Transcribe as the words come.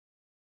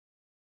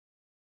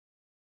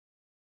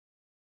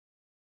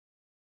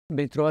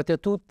Ben trovati a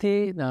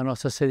tutti nella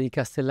nostra sede di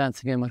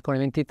Castellanza, via Marconi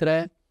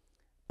 23,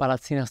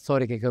 palazzina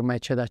storica che ormai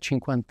c'è da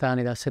 50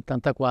 anni, dal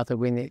 74,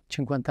 quindi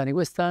 50 anni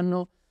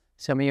quest'anno.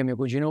 Siamo io e mio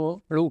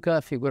cugino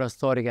Luca, figura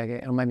storica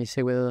che ormai mi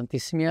segue da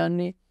tantissimi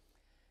anni.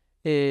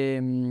 E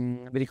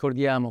vi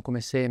ricordiamo,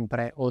 come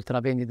sempre, oltre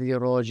alla vendita di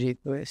orologi,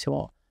 dove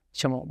siamo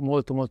diciamo,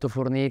 molto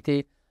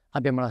forniti,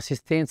 abbiamo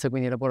l'assistenza,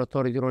 quindi il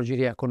laboratorio di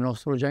orologeria con il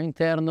nostro orologiaio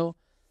interno,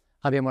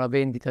 abbiamo la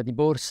vendita di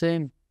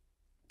borse,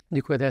 di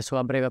cui adesso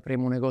a breve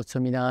apriamo un negozio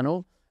a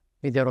Milano,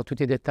 vi darò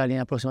tutti i dettagli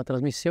nella prossima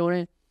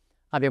trasmissione.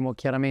 Abbiamo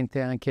chiaramente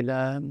anche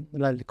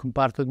il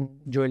comparto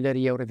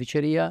gioielleria e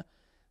oreficeria,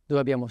 dove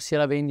abbiamo sia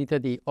la vendita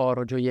di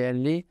oro,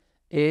 gioielli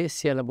e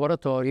sia il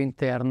laboratorio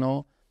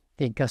interno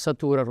di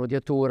incassatura,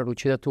 rodiatura,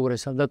 lucidature,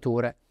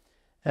 saldature.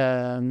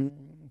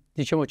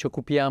 Diciamo ci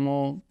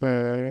occupiamo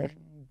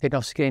dei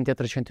nostri clienti a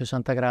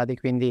 360 gradi,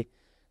 quindi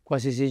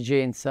qualsiasi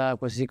esigenza,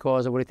 qualsiasi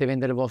cosa, volete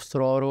vendere il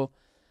vostro oro,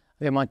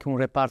 abbiamo anche un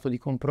reparto di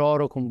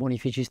compro-oro con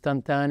bonifici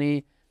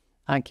istantanei,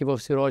 anche i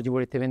vostri orologi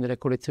volete vendere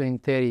collezioni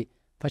interi,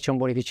 facciamo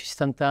bonifici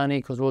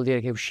istantanei, cosa vuol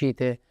dire che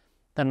uscite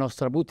dalla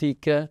nostra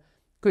boutique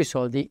con i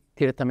soldi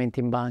direttamente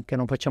in banca,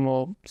 non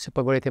facciamo, se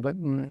poi volete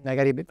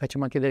magari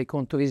facciamo anche delle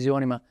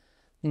contovisioni, ma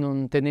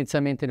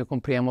tendenzialmente ne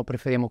compriamo,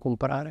 preferiamo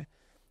comprare,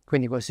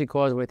 quindi qualsiasi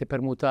cosa volete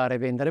permutare,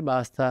 vendere,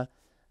 basta,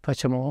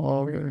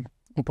 facciamo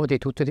un po' di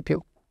tutto e di più.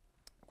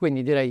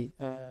 Quindi direi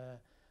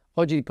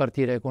oggi di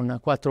partire con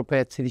 4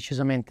 pezzi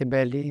decisamente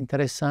belli,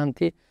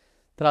 interessanti.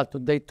 Tra l'altro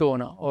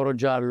Daytona, oro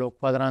giallo,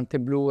 quadrante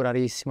blu,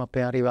 rarissimo,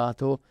 appena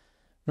arrivato.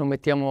 Lo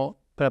mettiamo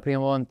per la prima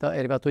volta, è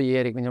arrivato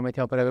ieri, quindi lo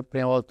mettiamo per la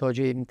prima volta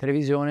oggi in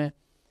televisione.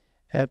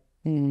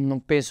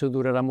 Non penso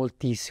durerà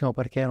moltissimo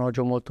perché è un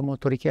orologio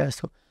molto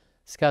richiesto.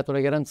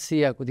 Scatole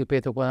garanzia,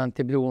 ripeto,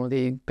 quadrante blu, uno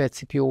dei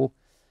pezzi più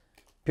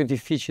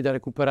difficili da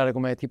recuperare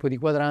come tipo di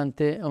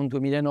quadrante, è un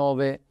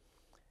 2009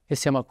 e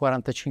siamo a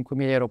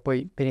 45.000 euro,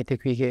 poi venite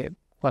qui che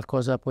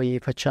qualcosa poi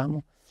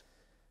facciamo.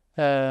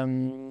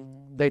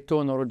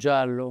 Daytona, oro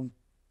giallo,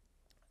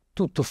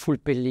 tutto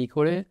full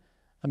pellicole,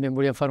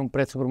 vogliamo fare un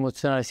prezzo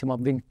promozionale, siamo a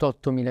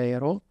 28.000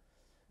 euro,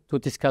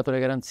 tutti scatole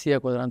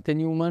garanzia, quadrante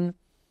Newman,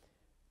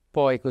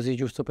 poi così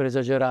giusto per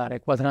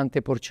esagerare,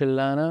 quadrante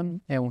porcellana,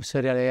 è un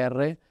seriale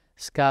R,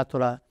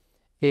 scatola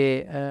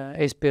e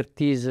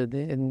expertise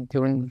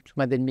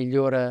del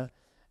miglior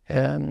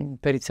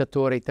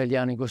periziatore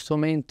italiano in questo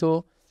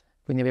momento,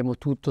 quindi abbiamo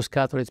tutto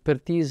scatola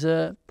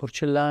expertise,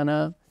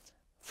 porcellana,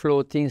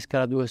 floating,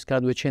 scala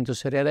 200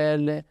 seriale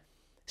L,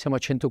 siamo a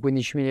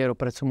 115.000 euro,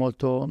 prezzo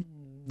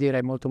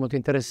direi molto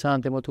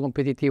interessante, molto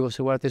competitivo,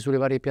 se guardate sulle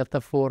varie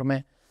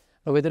piattaforme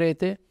lo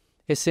vedrete,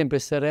 è sempre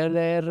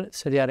seriale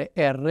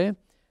R,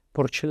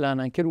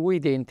 porcellana anche lui,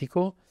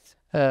 identico,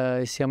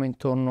 siamo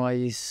intorno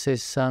ai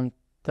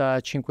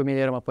 65.000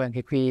 euro, ma poi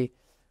anche qui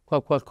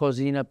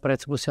qualcosina, il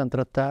prezzo possiamo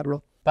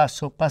trattarlo.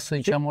 Passo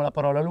diciamo la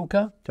parola a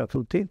Luca. Ciao a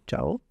tutti,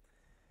 ciao.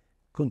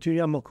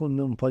 Continuiamo con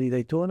un po' di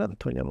Daytona,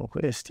 togliamo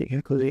questi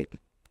che così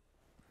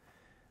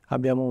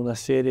abbiamo una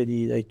serie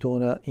di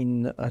Daytona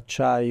in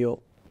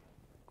acciaio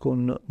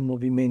con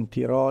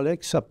movimenti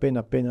Rolex,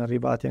 appena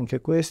arrivati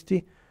anche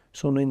questi,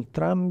 sono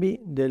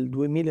entrambi del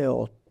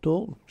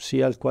 2008,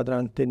 sia il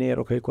quadrante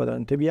nero che il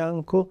quadrante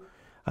bianco,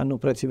 hanno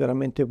prezzi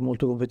veramente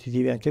molto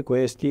competitivi anche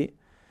questi,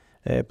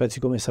 prezzi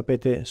come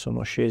sapete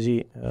sono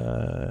scesi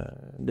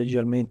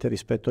leggermente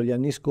rispetto agli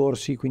anni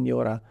scorsi, quindi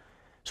ora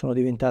sono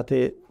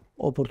diventate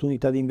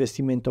opportunità di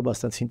investimento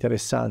abbastanza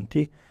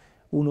interessanti.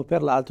 Uno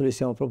per l'altro li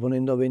stiamo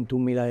proponendo a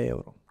 21.000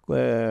 euro.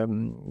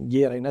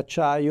 Ghiera in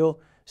acciaio,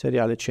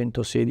 seriale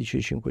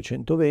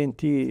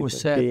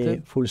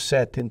 116-520, full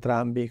set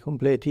entrambi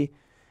completi,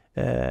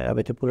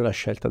 avete pure la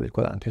scelta del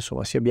quadrante,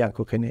 insomma sia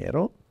bianco che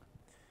nero.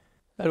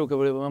 Luca,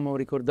 volevamo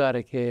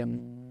ricordare che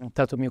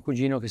tanto mio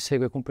cugino che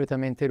segue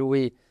completamente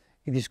lui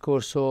il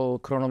discorso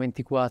Crono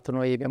 24,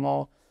 noi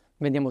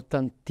vendiamo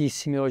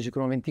tantissimi oggi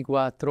Crono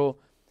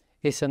 24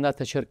 e se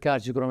andate a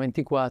cercarci Crono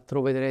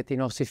 24 vedrete i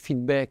nostri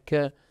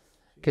feedback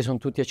che sono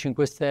tutti a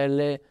 5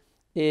 stelle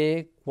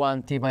e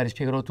quanti, magari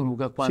spiegherò tu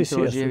Luca, quanti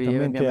oggi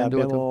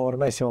abbiamo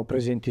ormai siamo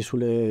presenti su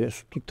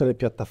tutte le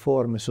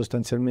piattaforme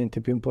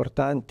sostanzialmente più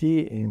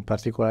importanti, in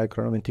particolare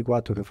Crono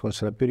 24 che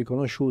forse è la più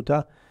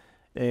riconosciuta,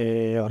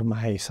 e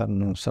ormai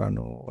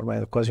saranno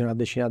ormai quasi una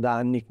decina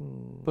d'anni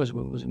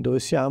dove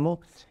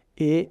siamo,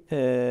 e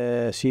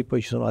sì,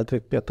 poi ci sono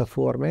altre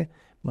piattaforme,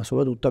 ma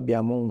soprattutto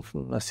abbiamo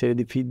una serie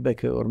di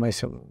feedback, ormai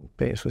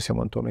penso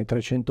siamo intorno ai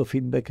 300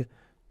 feedback,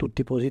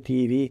 tutti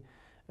positivi,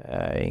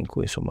 in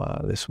cui insomma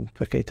adesso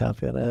per carità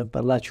per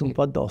parlarci un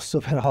po' addosso,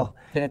 però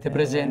tenete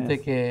presente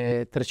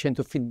che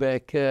 300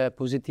 feedback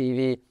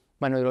positivi,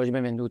 ma noi orologi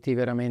abbiamo venduti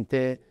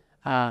veramente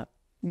a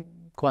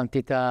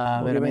quantità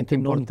veramente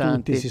importanti.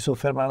 Non tutti si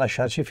soffermano a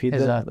lasciarci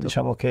feedback, esatto.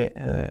 Diciamo che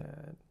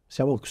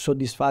siamo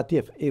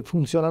soddisfatti e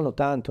funzionano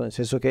tanto, nel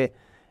senso che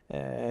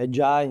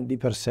già di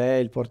per sé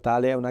il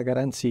portale è una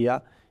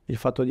garanzia, il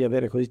fatto di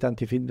avere così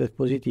tanti feedback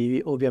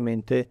positivi,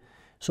 ovviamente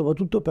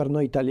soprattutto per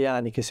noi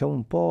italiani che siamo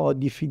un po'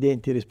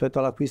 diffidenti rispetto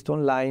all'acquisto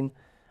online,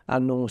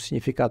 hanno un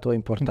significato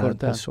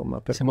importante.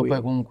 Insomma, siamo poi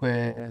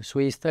comunque su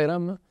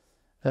Instagram,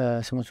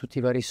 siamo su tutti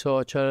i vari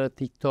social,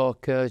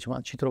 TikTok,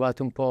 diciamo, ci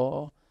trovate un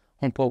po'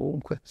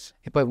 ovunque.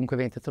 E poi comunque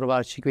venite a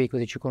trovarci qui,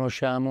 così ci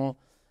conosciamo.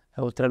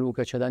 Oltre a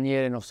Luca c'è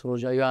Daniele, il nostro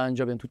orologiaio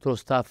Angelo, abbiamo tutto lo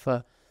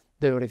staff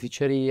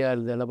dell'oreficeria,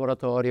 del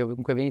laboratorio.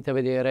 Comunque venite a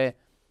vedere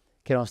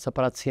che la nostra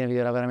palazzina vi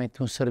darà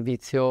veramente un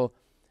servizio,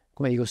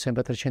 come dico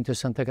sempre, a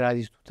 360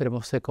 gradi su tutte le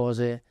vostre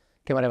cose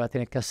che magari avete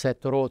nel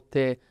cassetto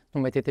rotte,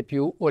 non mettete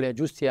più, o le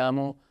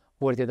aggiustiamo,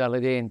 volete darle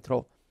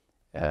dentro,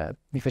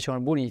 vi facciamo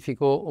il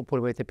bonifico,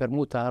 oppure volete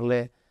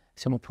permutarle,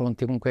 siamo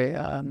pronti comunque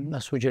a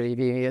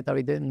suggerirvi e a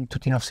darvi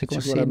tutti i nostri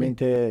consigli.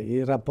 Sicuramente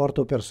il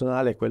rapporto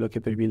personale è quello che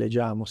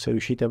privilegiamo. Se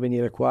riuscite a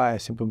venire qua è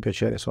sempre un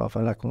piacere, insomma,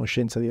 fare la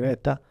conoscenza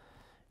diretta,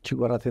 ci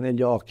guardate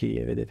negli occhi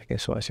e vedete che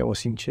insomma siamo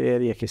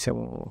sinceri e che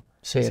siamo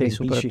seri,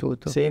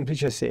 soprattutto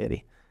semplici e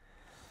seri.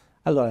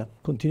 Allora,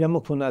 continuiamo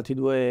con altri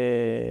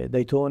due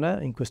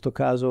Daytona, in questo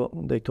caso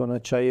Daytona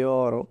acciaio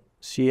oro,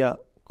 sia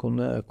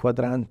con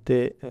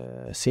quadrante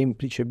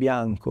semplice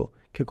bianco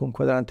che con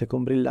quadrante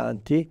con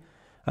brillanti.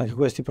 Anche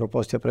questi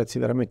proposti a prezzi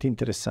veramente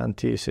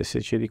interessanti, se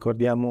ci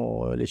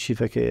ricordiamo le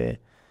cifre che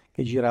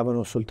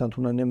giravano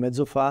soltanto un anno e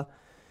mezzo fa.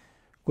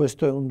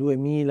 Questo è un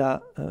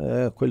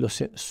 2000, quello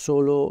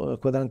solo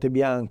quadrante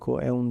bianco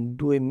è un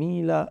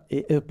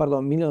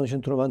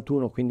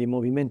 1991, quindi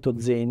movimento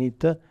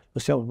Zenith, lo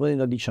stiamo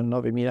proponendo a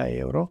 19.000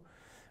 euro.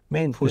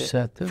 Full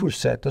set. Full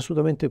set,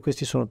 assolutamente,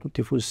 questi sono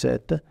tutti full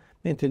set.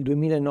 Mentre il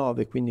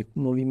 2009, quindi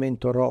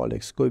movimento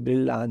Rolex con i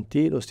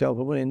brillanti, lo stiamo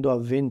proponendo a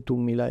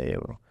 21.000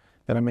 euro.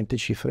 Veramente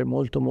cifre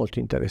molto molto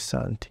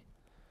interessanti.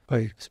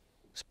 Poi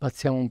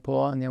spaziamo un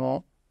po',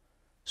 andiamo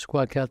su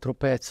qualche altro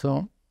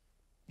pezzo.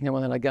 Andiamo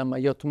nella gamma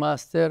Yacht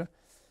Master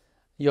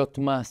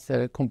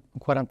con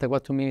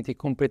 44 mm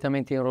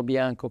completamente in oro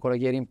bianco con la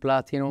ghiera in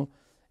platino,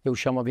 e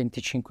usciamo a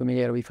 25.000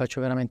 euro. Vi faccio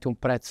veramente un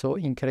prezzo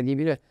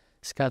incredibile,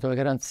 scatola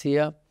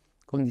garanzia,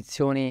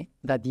 condizioni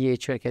da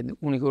 10, perché è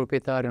l'unico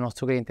proprietario, il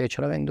nostro cliente, che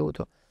ce l'ha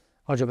venduto.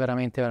 Oggi è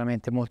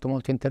veramente molto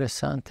molto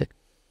interessante.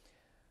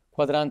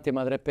 Quadrante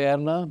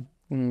madreperla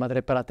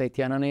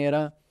tahitiana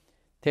nera.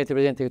 Tenete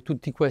presente che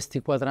tutti questi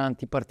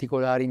quadranti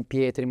particolari in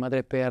pietra, in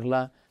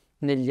madreperla,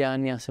 negli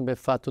anni ha sempre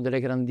fatto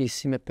delle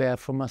grandissime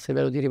performance a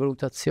livello di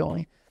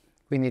rivalutazioni,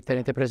 quindi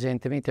tenete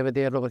presente, venite a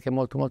vederlo perché è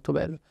molto molto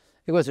bello.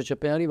 E questo ci è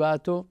appena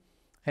arrivato,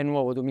 è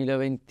nuovo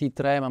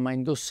 2023 ma mai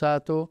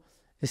indossato,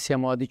 e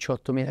siamo a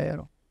 18.000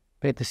 euro.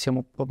 Vedete,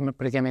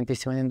 praticamente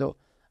stiamo andando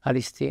a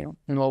listino,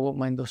 nuovo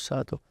ma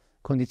indossato,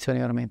 condizioni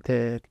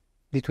veramente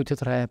di tutti e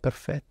tre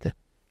perfette.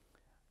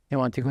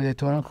 Andiamo avanti con i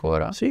Daytona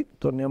ancora. Sì,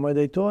 torniamo ai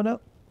Daytona,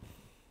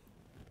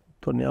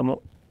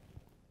 torniamo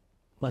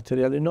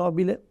materiale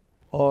nobile,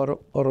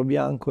 oro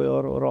bianco e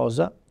oro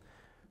rosa.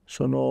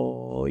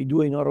 Sono i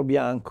due in oro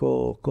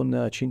bianco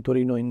con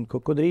cinturino in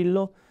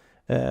coccodrillo,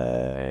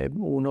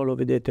 uno lo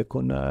vedete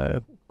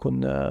con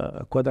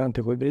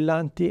quadrante con i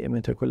brillanti, e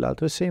mentre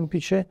quell'altro è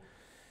semplice.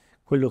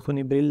 Quello con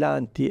i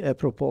brillanti è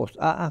proposto,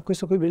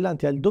 questo con i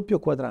brillanti ha il doppio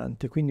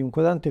quadrante, quindi un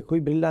quadrante con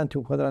i brillanti e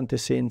un quadrante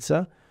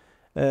senza,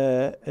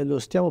 lo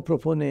stiamo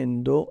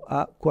proponendo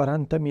a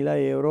 40.000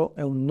 euro,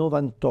 è un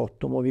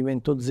 98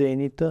 movimento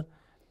Zenith,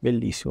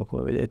 bellissimo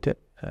come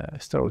vedete,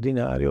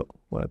 straordinario,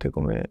 guardate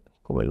come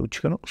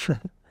luccicano.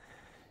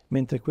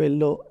 Mentre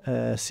quello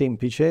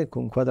semplice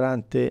con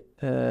quadrante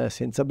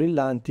senza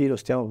brillanti lo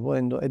stiamo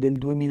proponendo, è del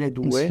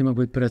 2002. Insieme a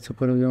quel prezzo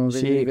poi lo dobbiamo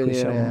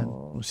vedere.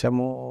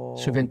 Siamo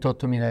su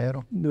 28.000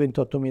 euro.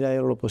 28.000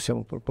 euro lo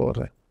possiamo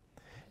proporre.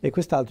 E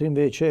quest'altro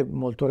invece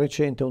molto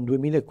recente, è un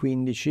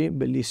 2015,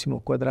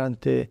 bellissimo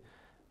quadrante,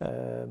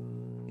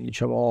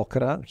 diciamo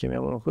ocra,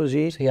 chiamiamolo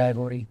così. Sì,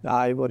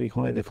 Ivory,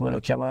 come lo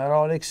chiama la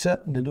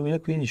Rolex, del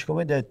 2015,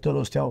 come detto,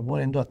 lo stiamo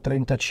ponendo a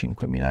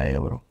 35.000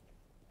 euro.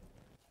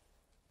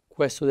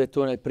 Questo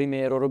Daytona è il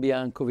Primero oro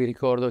bianco, vi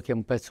ricordo che è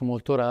un pezzo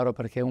molto raro,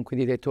 perché comunque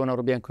di Daytona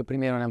oro bianco e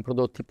Primero ne hanno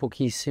prodotti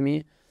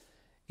pochissimi,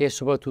 e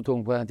soprattutto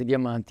con quadranti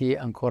diamanti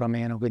ancora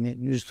meno, quindi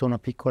giusto una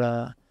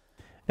piccola...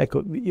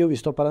 Ecco, io vi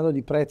sto parlando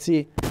di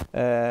prezzi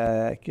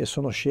che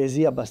sono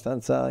scesi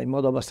in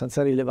modo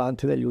abbastanza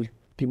rilevante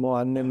nell'ultimo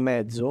anno e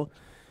mezzo,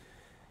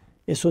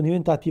 e sono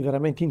diventati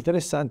veramente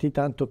interessanti,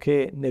 tanto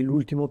che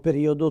nell'ultimo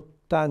periodo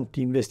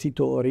tanti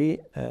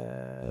investitori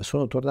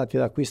sono tornati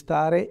ad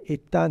acquistare,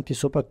 e tanti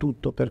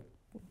soprattutto,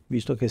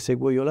 visto che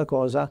seguo io la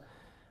cosa,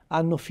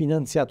 hanno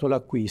finanziato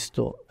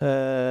l'acquisto.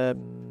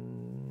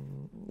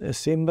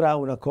 Sembra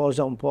una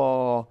cosa un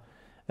po'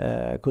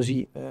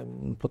 così,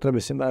 potrebbe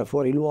sembrare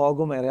fuori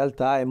luogo, ma in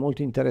realtà è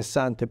molto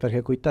interessante,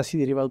 perché con i tassi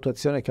di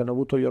rivalutazione che hanno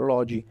avuto gli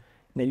orologi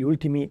negli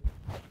ultimi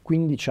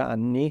 15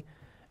 anni,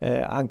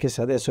 anche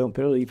se adesso è un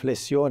periodo di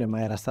flessione,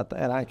 ma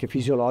era anche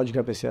fisiologica,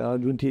 perché si erano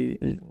raggiunti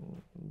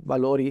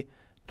valori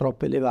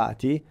troppo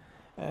elevati,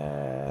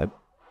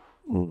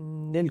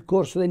 nel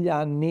corso degli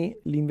anni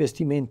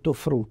l'investimento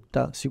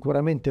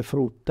sicuramente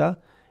frutta,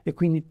 e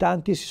quindi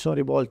tanti si sono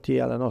rivolti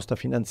alla nostra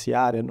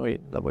finanziaria.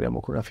 Noi lavoriamo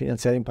con una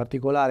finanziaria in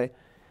particolare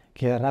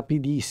che è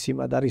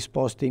rapidissima, dà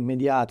risposte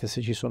immediate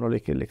se ci sono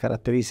le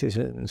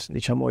caratteristiche,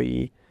 diciamo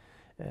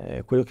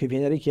quello che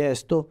viene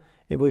richiesto,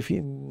 e voi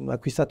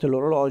acquistate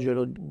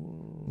l'orologio,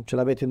 ce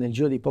l'avete nel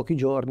giro di pochi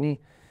giorni,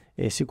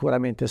 e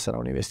sicuramente sarà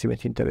un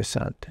investimento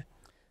interessante.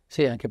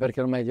 Sì, anche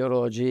perché ormai gli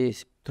orologi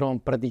si trovano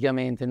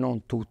praticamente,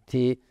 non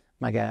tutti,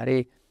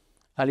 magari,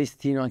 a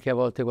listino, anche a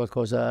volte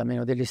qualcosa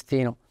meno del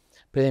listino.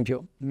 Per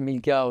esempio,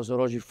 Milgauss,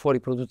 orologi fuori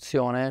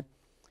produzione,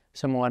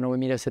 siamo a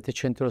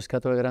 9.700 €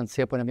 scatola di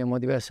garanzia, poi ne abbiamo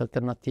diverse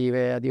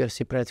alternative a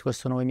diversi prezzi,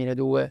 questo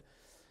 9.200,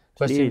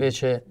 questo Sì,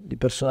 invece li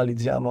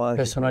personalizziamo anche.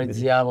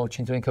 personalizziamo,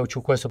 cinturino in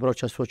caucciù, questo però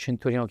c'ha il suo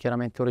cinturino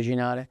chiaramente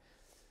originale.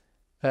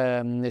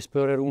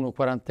 Explorer 1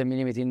 40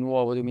 mm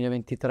nuovo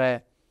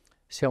 2023,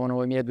 siamo a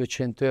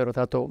 9.200 €, tra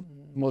l'altro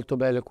molto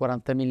bello il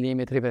 40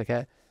 mm perché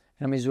è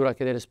una misura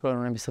che dell'Explorer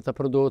non è mai stata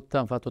prodotta,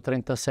 hanno fatto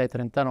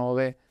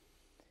 36-39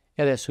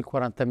 e adesso il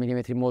 40 mm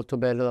molto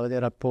bello da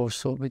vedere al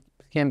polso,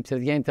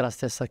 praticamente la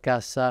stessa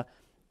cassa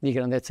di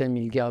grandezza del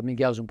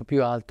Milgauss un po'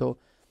 più alto,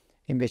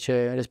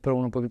 invece l'Explorer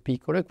 1 un po' più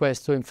piccolo, e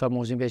questo il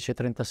famoso invece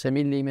 36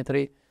 mm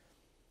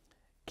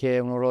che è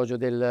un orologio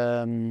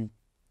del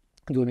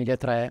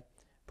 2003,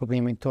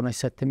 proprio intorno ai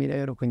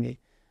 7.000 €, quindi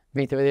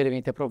venite a vedere,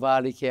 venite a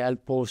provarli, che al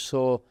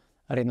polso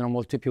rendono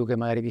molto di più che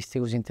magari visti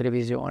così in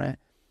televisione.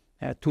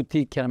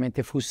 Tutti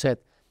chiaramente full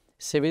set.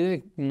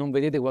 Se non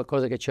vedete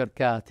qualcosa che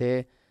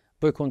cercate,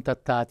 poi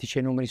contattateci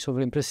ai numeri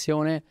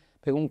sovraimpressione,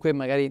 perché comunque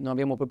magari non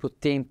abbiamo proprio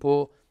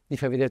tempo di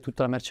far vedere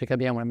tutta la merce che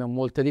abbiamo, ne abbiamo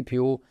molta di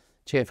più,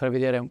 cioè far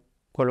vedere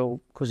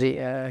quello così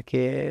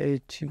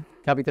che ci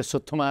capita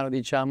sotto mano,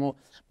 diciamo,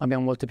 ma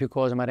abbiamo molte più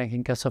cose, magari anche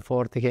in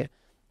cassaforte, che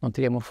non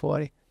tiriamo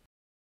fuori.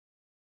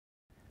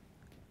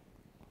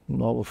 Un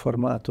nuovo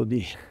formato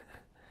di...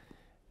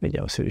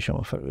 Vediamo se riusciamo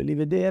a farveli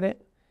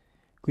vedere.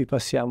 Qui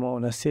passiamo a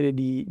una serie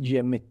di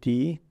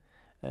GMT,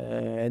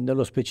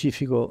 nello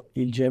specifico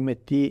il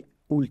GMT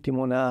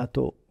ultimo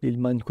nato,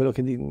 quello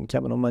che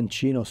chiamano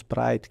mancino,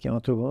 Sprite,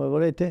 chiamatelo come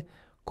volete,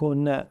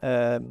 con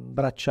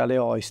bracciale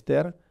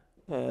Oyster,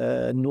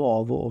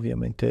 nuovo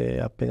ovviamente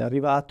appena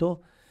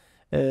arrivato,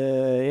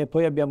 e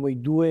poi abbiamo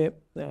i due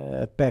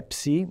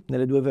Pepsi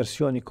nelle due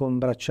versioni con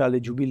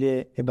bracciale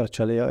Jubilee e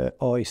bracciale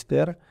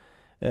Oyster.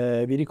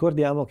 Vi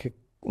ricordiamo che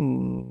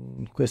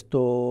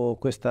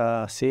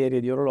questa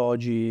serie di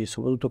orologi,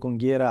 soprattutto con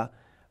ghiera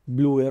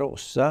blu e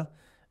rossa,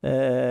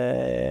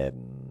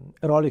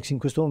 Rolex in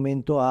questo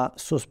momento ha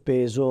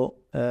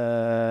sospeso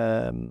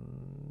le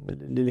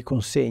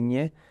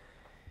consegne.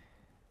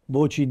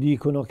 Voci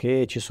dicono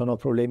che ci sono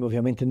problemi,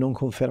 ovviamente non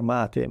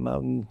confermate,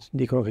 ma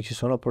dicono che ci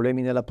sono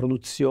problemi nella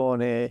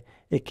produzione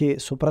e che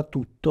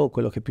soprattutto,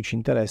 quello che più ci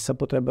interessa,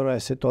 potrebbero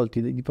essere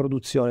tolti di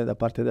produzione da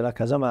parte della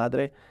casa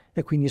madre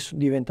e quindi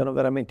diventano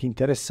veramente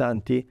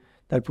interessanti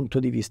dal punto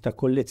di vista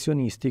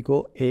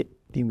collezionistico e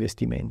di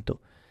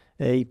investimento.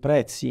 I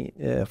prezzi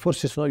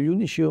forse sono gli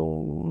unici,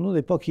 uno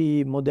dei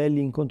pochi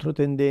modelli in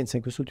controtendenza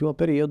in quest'ultimo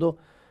periodo,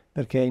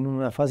 perché in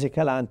una fase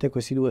calante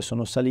questi due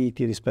sono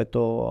saliti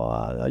rispetto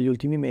agli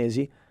ultimi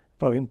mesi,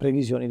 proprio in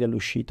previsione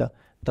dell'uscita.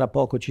 Tra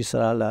poco ci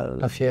sarà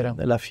la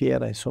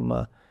fiera,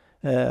 insomma,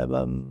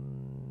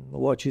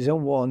 Watches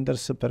and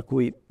Wonders, per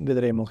cui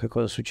vedremo che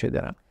cosa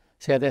succederà.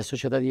 Sì, adesso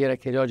c'è da dire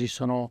che oggi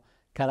sono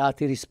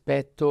calati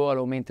rispetto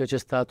all'aumento che c'è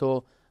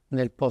stato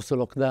nel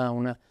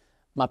post-lockdown.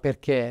 Ma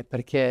perché?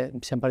 Perché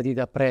siamo partiti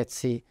da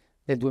prezzi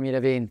del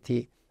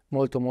 2020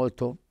 molto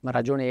molto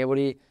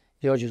ragionevoli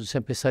e oggi sono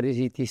sempre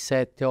saliti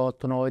 7,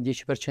 8, 9,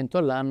 10%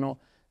 all'anno,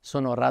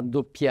 sono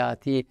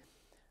raddoppiati,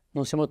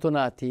 non siamo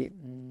tornati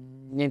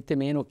niente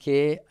meno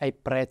che ai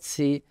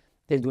prezzi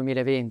del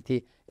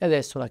 2020 e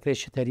adesso la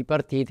crescita è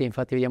ripartita,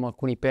 infatti vediamo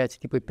alcuni pezzi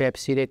tipo i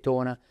Pepsi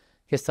Daytona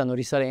che stanno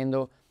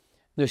risalendo,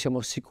 noi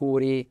siamo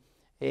sicuri,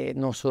 e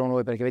non solo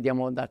noi, perché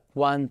vediamo da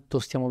quanto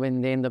stiamo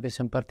vendendo, perché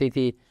siamo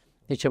partiti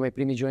diciamo ai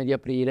primi giorni di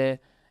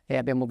aprile e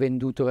abbiamo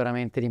venduto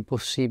veramente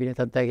l'impossibile,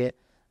 tant'è che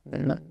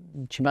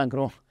ci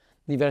mancano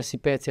diversi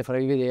pezzi a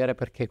farvi vedere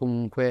perché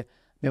comunque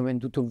abbiamo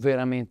venduto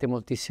veramente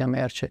moltissima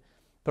merce.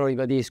 Però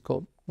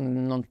ribadisco,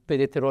 non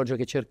vedete l'orologio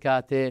che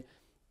cercate,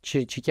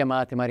 ci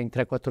chiamate, magari in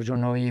 3-4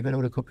 giorni noi ve lo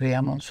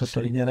ricopriamo.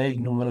 Sottolineerei il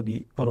numero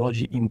di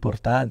orologi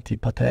importanti,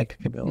 Patek,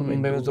 che abbiamo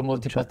venduto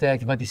molti Patek,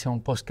 infatti siamo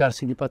un po'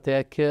 scarsi di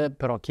Patek,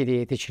 però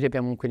chiedeteci, li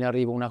abbiamo comunque in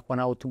arrivo, un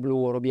Aquanaut blu,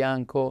 oro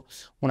bianco,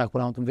 un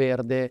Aquanaut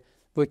verde.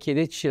 Voi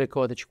chiedeteci le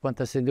code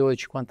 5612,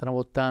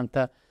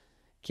 5980,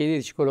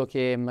 chiedeteci quello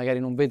che magari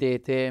non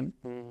vedete,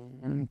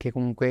 che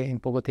comunque in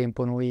poco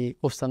tempo noi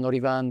o stanno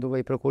arrivando, ve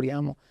li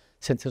procuriamo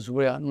senza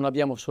superare. Non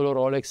abbiamo solo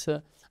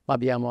Rolex, ma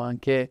abbiamo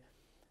anche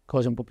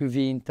cose un po' più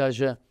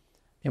vintage,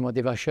 abbiamo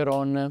dei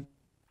Vacheron,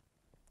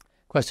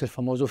 questo è il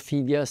famoso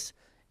Fidias,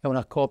 è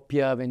una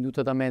coppia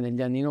venduta da me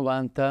negli anni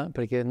 90,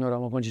 perché noi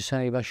eravamo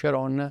concessionari di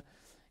Vacheron,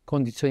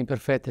 condizioni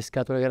perfette,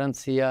 scatole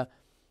garanzia,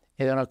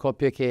 ed è una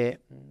coppia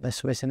che,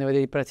 adesso se ne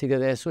vedete i prezzi di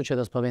adesso, c'è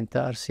da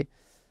spaventarsi.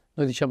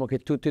 Noi diciamo che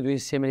tutti e due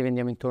insieme li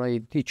vendiamo intorno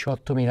ai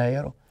 18.000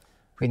 euro.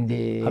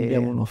 Quindi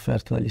abbiamo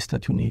un'offerta dagli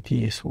Stati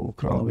Uniti su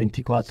Crono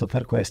 24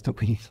 per questo,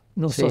 quindi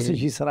non so se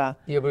ci sarà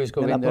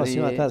nella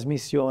prossima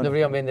trasmissione.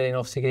 Dovremmo vendere i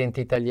nostri clienti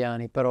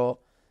italiani, però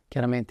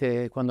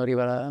chiaramente quando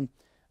arriva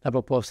la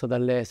proposta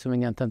dall'estero,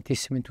 vendiamo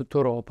tantissimo in tutta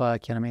Europa,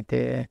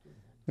 chiaramente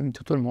in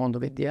tutto il mondo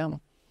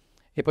vendiamo.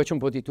 E poi c'è un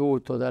po' di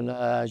tutto,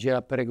 dal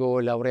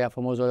Girard-Perregaux, il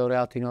famoso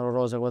laureato in oro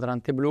rosa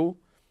quadrante blu,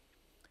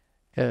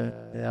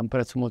 è un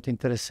prezzo molto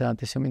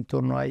interessante, siamo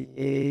intorno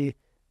ai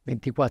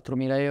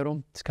 24.000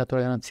 euro,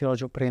 scatola di garanzia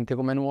orologio prende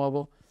come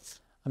nuovo.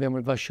 Abbiamo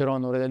il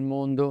Vacheron Ore del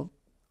Mondo,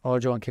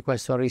 orologio anche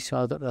questo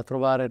rarissimo da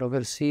trovare,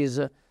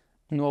 Overseas,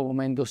 nuovo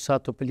ma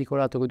indossato,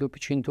 pellicolato con i doppi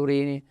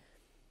cinturini,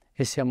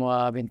 e siamo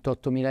a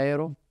 28.000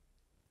 euro.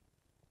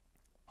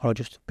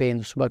 Orologio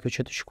stupendo, subacqueo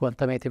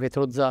 150 metri,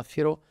 vetro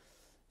zaffiro.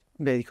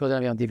 Beh, di cose ne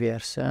abbiamo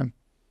diverse,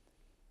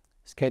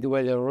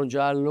 Skydwell oro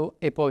giallo,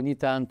 e poi ogni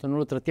tanto non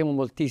lo trattiamo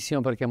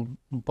moltissimo perché è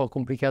un po'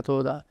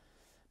 complicato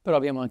però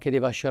abbiamo anche dei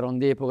Vacheron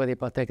d'epoca, dei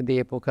Patek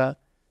d'epoca,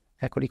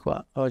 eccoli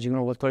qua. Oggi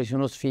uno vuol togliersi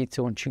uno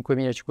sfizio con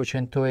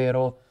 5.500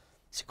 euro,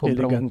 si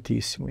compra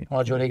Elegantissimi. un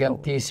orologio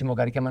elegantissimo,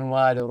 carica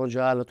manuale, oro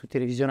giallo, tutti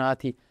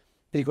revisionati.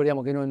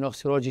 Ricordiamo che noi i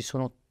nostri orologi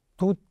sono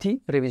tutti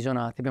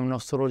revisionati, abbiamo il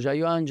nostro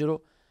orologiaio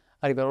Angelo,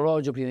 arriva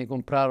l'orologio, prima di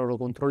comprarlo lo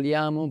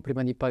controlliamo,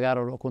 prima di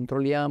pagarlo lo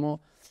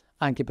controlliamo,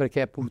 anche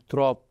perché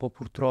purtroppo,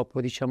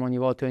 diciamo ogni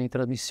volta, ogni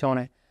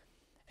trasmissione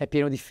è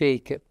pieno di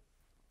fake,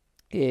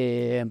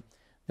 e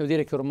devo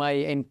dire che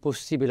ormai è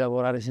impossibile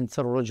lavorare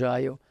senza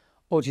orologiaio,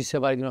 o ci si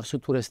avvale di una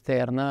struttura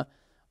esterna,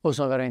 o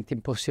sono veramente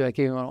impossibili,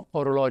 perché vengono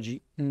orologi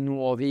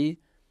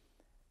nuovi,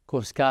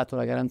 con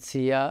scatola,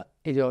 garanzia,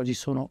 e gli orologi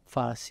sono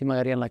falsi,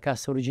 magari hanno la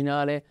cassa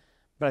originale,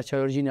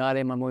 bracciale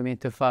originale, ma il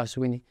movimento è falso,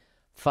 quindi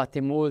fate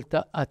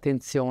molta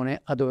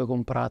attenzione a dove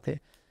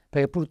comprate,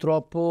 perché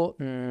purtroppo,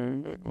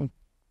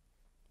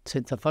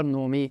 senza far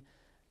nomi,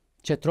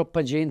 c'è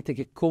troppa gente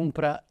che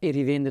compra e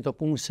rivende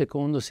dopo un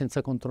secondo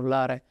senza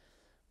controllare.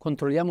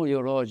 Controlliamo gli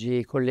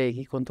orologi,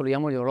 colleghi,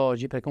 controlliamo gli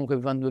orologi, perché comunque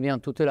dobbiamo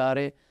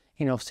tutelare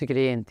i nostri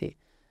clienti.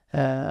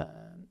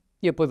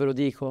 Io poi ve lo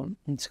dico,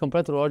 se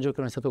comprate un orologio che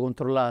non è stato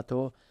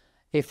controllato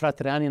e fra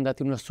 3 anni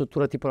andate in una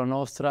struttura tipo la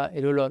nostra e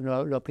noi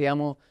lo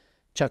apriamo,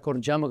 ci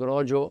accorgiamo che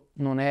l'orologio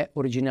non è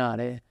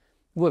originale,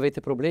 voi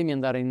avete problemi ad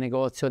andare in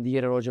negozio a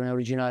dire l'orologio non è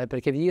originale,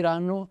 perché vi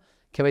diranno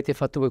che avete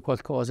fatto voi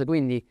qualcosa.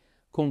 Quindi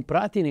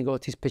comprate i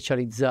negozi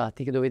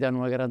specializzati che dove danno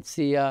una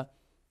garanzia,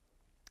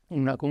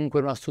 comunque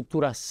una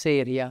struttura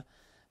seria,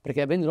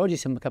 perché a vendere oggi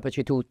siamo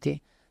capaci tutti,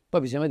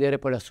 poi bisogna vedere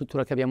poi la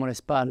struttura che abbiamo alle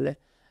spalle.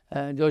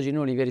 Di oggi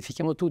noi li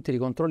verifichiamo tutti, li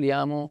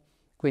controlliamo,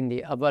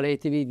 quindi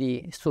avvaletevi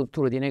di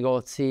strutture di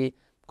negozi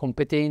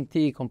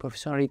competenti, con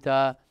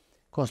professionalità,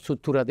 con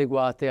strutture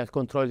adeguate al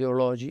controllo di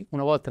orologi.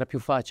 Una volta era più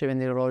facile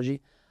vendere orologi,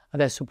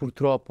 adesso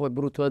purtroppo è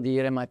brutto da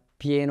dire, ma è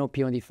pieno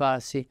di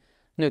falsi.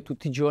 Noi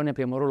tutti i giorni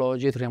apriamo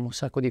orologi e troviamo un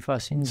sacco di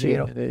falsi in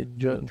giro.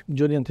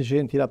 Giorni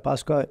antecedenti la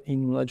Pasqua,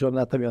 in una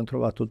giornata abbiamo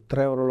trovato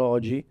 3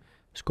 orologi,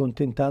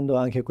 scontentando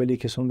anche quelli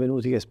che sono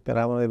venuti che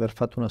speravano di aver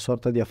fatto una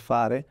sorta di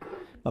affare,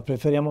 ma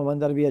preferiamo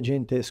mandare via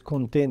gente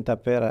scontenta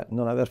per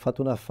non aver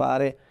fatto un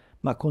affare,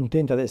 ma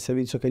contenta del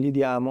servizio che gli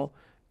diamo,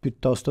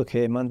 piuttosto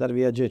che mandare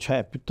via gente,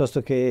 cioè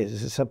piuttosto che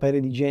sapere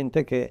di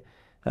gente che,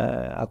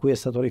 a cui è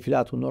stato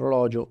rifilato un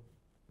orologio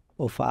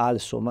o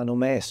falso,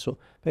 manomesso,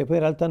 perché poi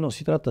in realtà non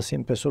si tratta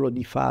sempre solo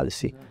di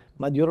falsi,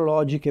 ma di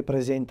orologi che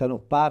presentano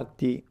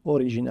parti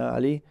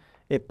originali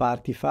e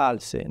parti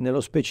false.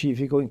 Nello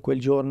specifico, in quel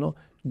giorno,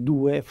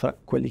 2,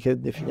 quelli che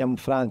definiamo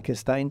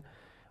Frankenstein,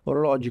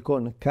 orologi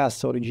con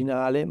cassa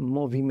originale,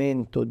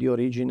 movimento di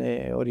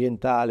origine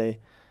orientale,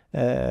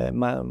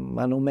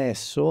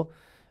 manomesso,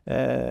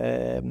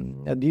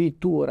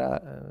 addirittura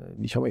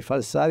diciamo i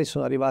falsari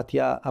sono arrivati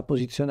a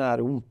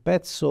posizionare un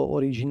pezzo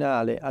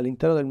originale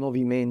all'interno del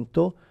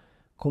movimento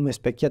come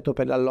specchietto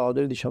per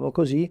l'allodole, diciamo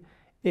così,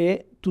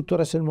 e tutto il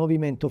resto del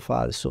movimento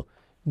falso.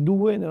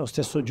 2 nello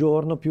stesso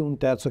giorno, più un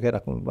terzo che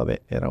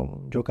era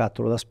un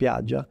giocattolo da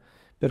spiaggia,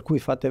 per cui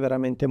fate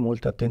veramente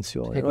molta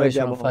attenzione. E quelli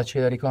sono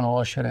facili da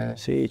riconoscere,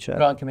 sì, certo.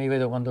 Però anche mi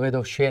vedo quando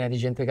vedo scene di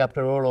gente che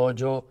apre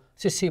l'orologio,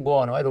 sì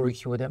buono, e lo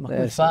richiude, ma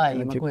come fai?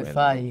 Ma come quello.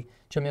 fai?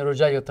 C'è il mio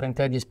orologiaio, ho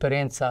 30 anni di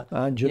esperienza,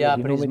 Angelo li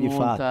apre, di nome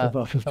smonta, di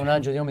fatto, è un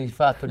angelo di nome di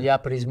fatto, li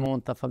apre,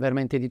 smonta, fa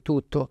veramente di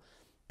tutto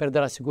per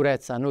dare la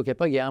sicurezza a noi che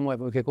paghiamo e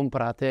voi che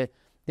comprate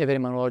di avere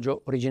un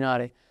orologio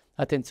originale.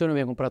 Attenzione,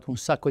 abbiamo comprato un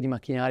sacco di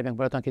macchinari, abbiamo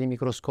comprato anche dei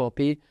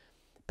microscopi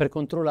per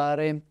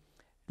controllare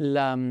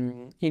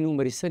i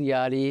numeri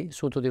seriali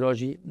sotto di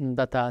orologi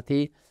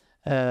datati,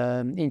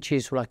 incisi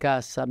sulla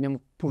cassa. Abbiamo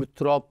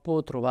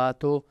purtroppo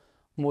trovato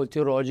molti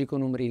orologi con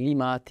numeri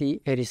limati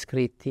e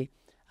riscritti,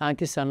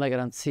 anche se hanno la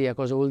garanzia.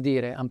 Cosa vuol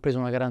dire? Hanno preso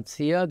una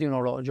garanzia di un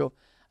orologio,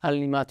 hanno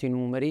limato i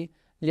numeri,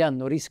 li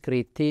hanno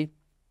riscritti,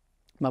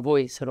 ma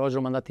voi se l'orologio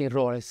lo mandate in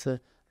Rolex,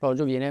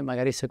 l'orologio viene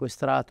magari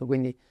sequestrato,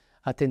 quindi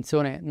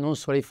attenzione non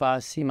solo ai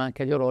falsi, ma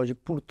anche agli orologi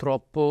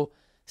purtroppo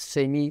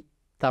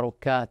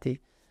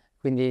semi-taroccati.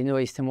 Quindi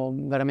noi ci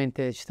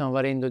stiamo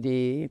valendo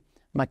di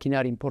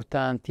macchinari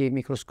importanti,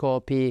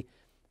 microscopi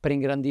per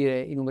ingrandire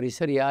i numeri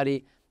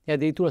seriali, e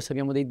addirittura se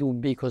abbiamo dei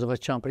dubbi cosa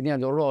facciamo?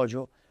 Prendiamo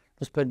l'orologio,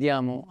 lo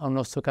sperdiamo a un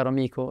nostro caro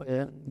amico,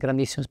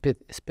 grandissimo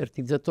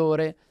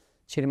espertizzatore,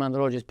 ci rimanda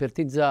l'orologio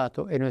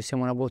espertizzato e noi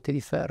siamo una botte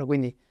di ferro.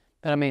 Quindi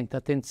veramente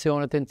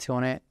attenzione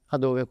a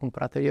dove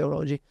comprate gli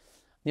orologi.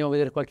 Andiamo a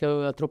vedere qualche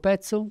altro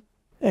pezzo.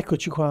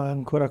 Eccoci qua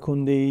ancora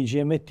con dei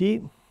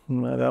GMT.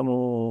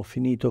 avevamo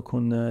finito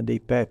con dei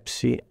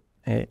Pepsi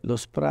e lo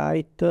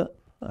Sprite.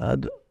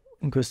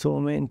 In questo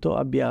momento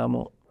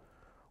abbiamo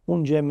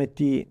un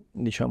GMT,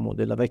 diciamo,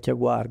 della vecchia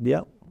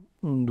guardia,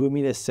 un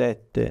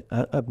 2007,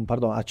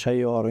 pardon,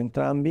 acciaio oro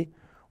entrambi,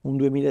 un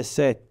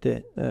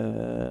 2007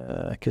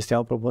 che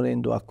stiamo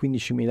proponendo a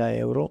 15.000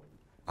 euro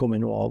come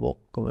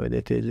nuovo, come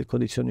vedete le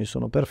condizioni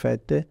sono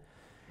perfette,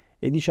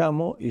 e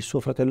diciamo il suo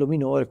fratello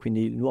minore,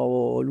 quindi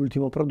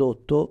l'ultimo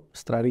prodotto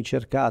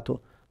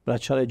straricercato,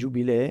 bracciale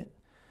Jubilee,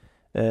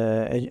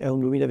 è un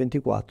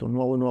 2024, un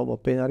nuovo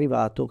appena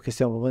arrivato che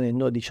stiamo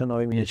proponendo a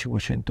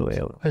 19.500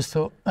 euro.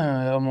 Questo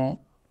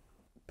avevamo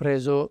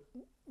preso,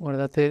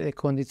 guardate le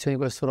condizioni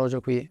di questo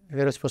orologio qui, è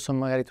vero si possono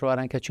magari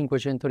trovare anche a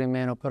 500 di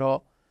meno,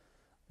 però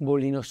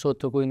bollino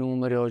sotto coi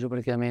numeri, orologio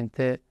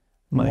praticamente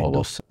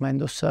nuovo, ma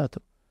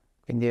indossato,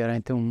 quindi è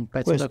veramente un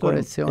pezzo da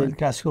collezione. Questo è il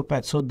classico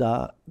pezzo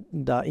da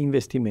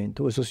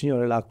investimento. Questo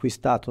signore l'ha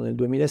acquistato nel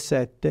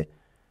 2007,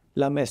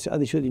 ha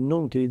deciso di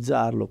non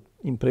utilizzarlo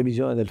in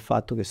previsione del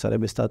fatto che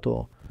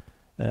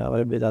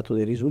avrebbe dato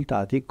dei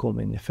risultati,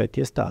 come in effetti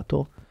è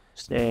stato.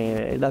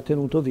 L'ha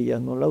tenuto via,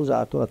 non l'ha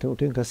usato, l'ha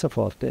tenuto in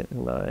cassaforte,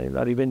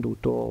 l'ha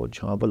rivenduto,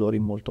 diciamo, a valori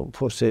molto,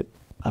 forse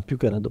ha più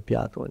che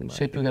raddoppiato.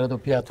 Sì, più che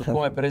raddoppiato,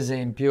 come per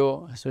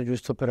esempio, adesso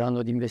giusto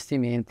parlando di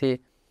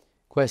investimenti,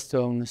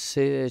 questo è un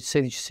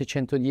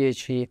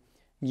 16610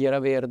 ghiera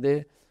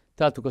verde,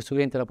 tra l'altro questo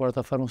cliente l'ha portato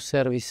a fare un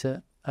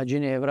service a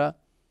Ginevra,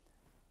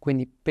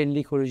 quindi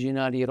pellicole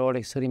originali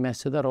Rolex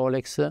rimesse da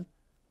Rolex,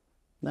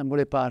 da ambo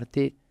le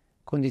parti,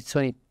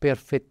 condizioni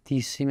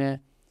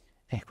perfettissime.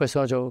 E questo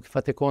orologio,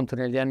 fate conto,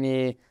 negli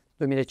anni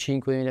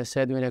 2005,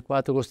 2006,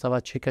 2004 costava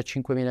circa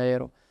 5.000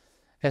 euro.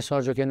 Adesso è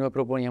un orologio che noi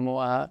proponiamo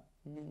a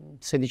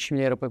 16.000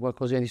 euro, poi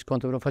qualcosa di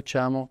sconto ve lo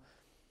facciamo,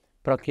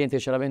 però il cliente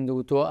che ce l'ha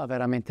venduto ha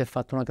veramente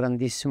fatto una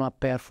grandissima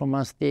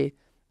performance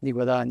di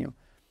guadagno.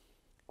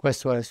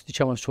 Questo è,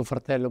 diciamo, il suo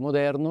fratello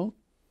moderno,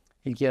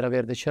 il ghiera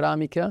verde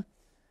ceramica,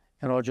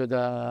 è un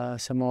orologio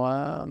siamo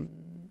a...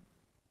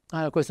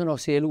 questo no,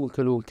 sì, è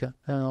l'Ulk.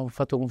 Ho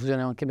fatto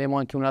confusione, abbiamo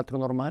anche un altro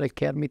normale, il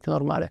Kermit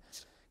normale.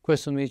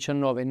 Questo è un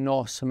 2019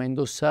 NOS, ma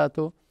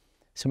indossato,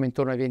 siamo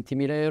intorno ai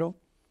 20.000 euro,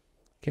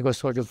 che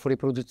questo orologio fuori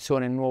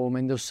produzione, nuovo ma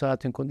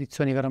indossato, in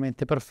condizioni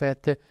veramente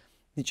perfette.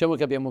 Diciamo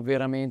che abbiamo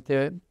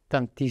veramente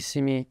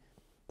tantissime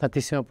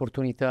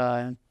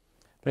opportunità,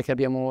 perché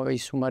abbiamo i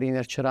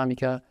Submariner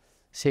ceramica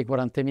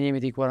 640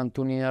 mm,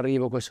 41 in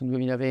arrivo, questo è un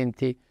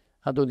 2020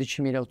 a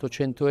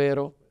 12.800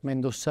 euro, ma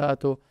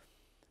indossato.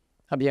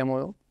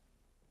 Abbiamo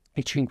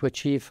i 5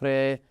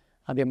 cifre,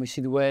 abbiamo i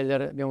Sea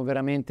Dweller, abbiamo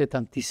veramente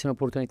tantissime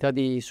opportunità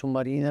di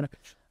Submariner.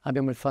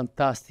 Abbiamo il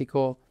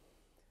fantastico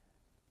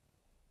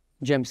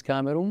James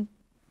Cameron,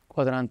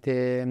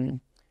 quadrante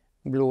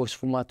blu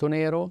sfumato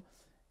nero,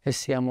 e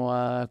siamo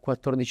a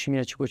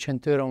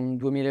 14.500 euro, un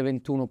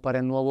 2021 pari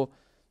a nuovo.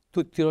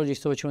 Tutti i orologi che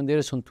sto facendo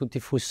vedere sono tutti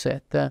full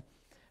set.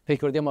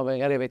 Ricordiamo,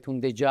 magari avete un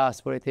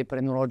Dejust, volete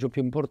prendere un orologio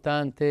più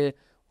importante,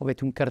 o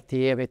avete un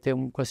Cartier,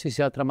 avete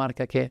qualsiasi altra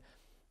marca che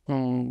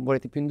non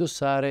volete più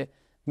indossare,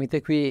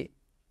 venite qui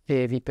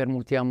e vi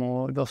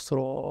permutiamo il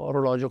vostro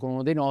orologio con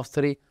uno dei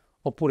nostri,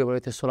 oppure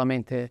volete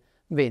solamente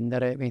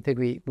vendere, venite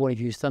qui,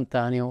 bonifico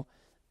istantaneo,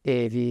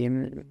 e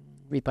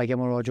vi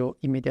paghiamo l'orologio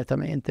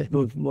immediatamente.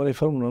 Vorrei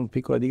fare una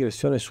piccola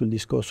digressione sul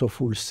discorso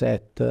full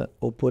set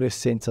oppure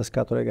senza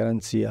scatole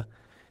garanzia.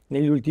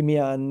 Negli ultimi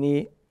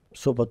anni,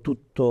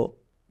 soprattutto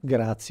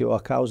grazie o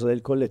a causa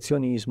del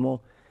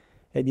collezionismo,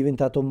 è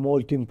diventato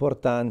molto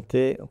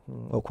importante,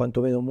 o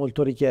quantomeno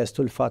molto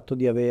richiesto, il fatto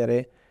di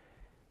avere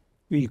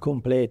il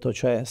completo,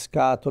 cioè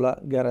scatola,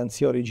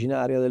 garanzia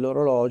originaria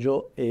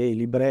dell'orologio e i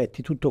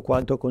libretti, tutto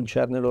quanto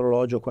concerne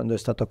l'orologio quando è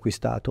stato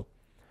acquistato.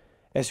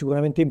 È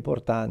sicuramente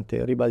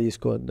importante,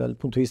 ribadisco, dal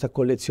punto di vista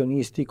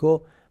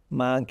collezionistico,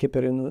 ma anche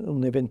per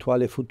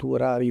un'eventuale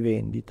futura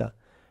rivendita.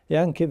 È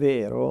anche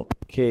vero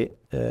che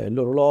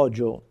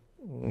l'orologio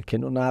che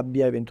non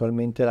abbia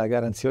eventualmente la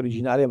garanzia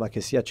originaria, ma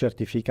che sia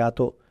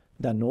certificato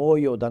da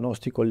noi o da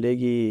nostri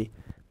colleghi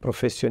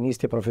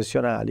professionisti e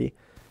professionali,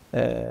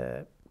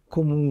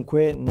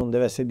 comunque non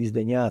deve essere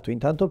disdegnato,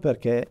 intanto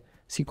perché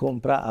si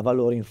compra a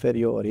valori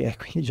inferiori,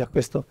 quindi già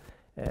questo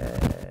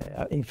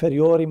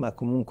inferiori, ma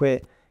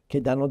comunque che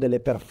danno delle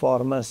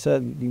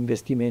performance di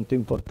investimento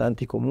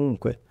importanti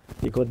comunque.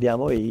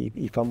 Ricordiamo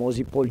i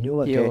famosi Paul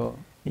Newman, che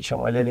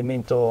diciamo è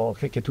l'elemento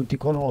che tutti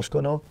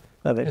conoscono.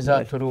 Vabbè,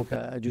 esatto,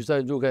 Luca,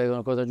 Luca è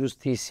una cosa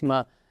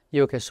giustissima.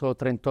 Io che sono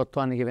 38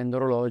 anni che vendo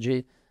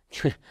orologi,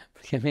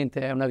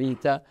 praticamente è una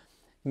vita,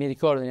 mi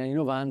ricordo negli anni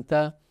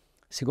 90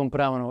 si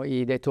compravano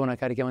i Daytona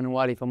cariche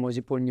manuali, i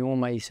famosi Paul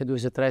Newman, i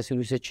 6263,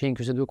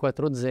 6265,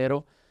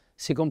 6240,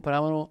 si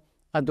compravano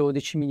a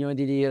 12 milioni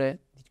di lire,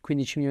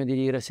 15 milioni di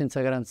lire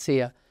senza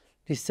garanzia.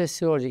 Gli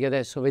stessi orologi che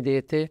adesso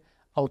vedete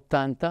a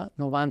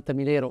 80-90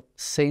 mila euro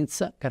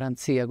senza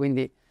garanzia,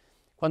 quindi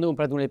quando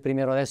comprate uno del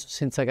primero adesso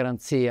senza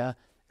garanzia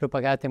lo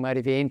pagate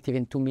magari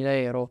 20-21 mila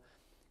euro,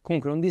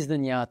 comunque non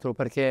disdegnatelo,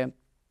 perché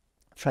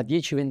fra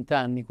 10-20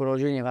 anni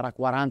quell'orologio ne varrà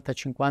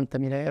 40-50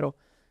 mila euro,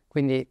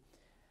 quindi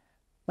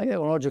magari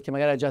un orologio che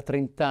magari ha già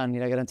 30 anni,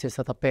 la garanzia è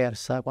stata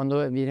persa,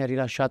 quando viene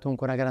rilasciato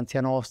comunque una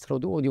garanzia nostra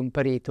o di un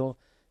perito,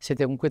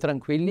 siete comunque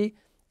tranquilli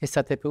e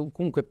state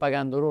comunque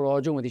pagando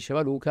l'orologio, come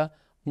diceva Luca,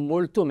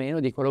 molto meno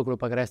di quello che lo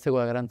paghereste con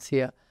la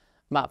garanzia.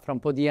 Ma fra un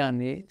po' di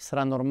anni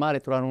sarà normale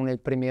trovare un El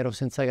Primero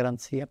senza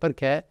garanzia.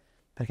 Perché?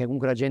 Perché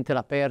comunque la gente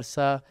l'ha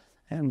persa,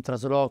 è un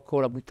trasloco,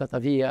 l'ha buttata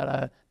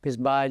via per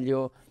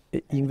sbaglio.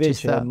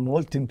 Invece è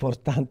molto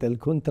importante al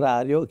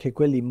contrario che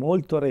quelli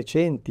molto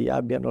recenti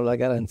abbiano la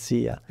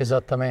garanzia.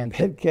 Esattamente.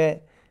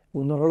 Perché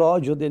un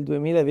orologio del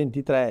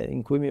 2023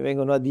 in cui mi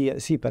vengono a dire,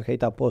 sì, per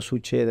carità può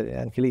succedere,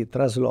 anche lì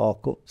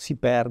trasloco, si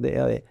perde,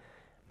 vabbè.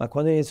 Ma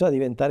quando iniziano a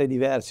diventare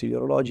diversi gli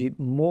orologi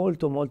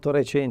molto molto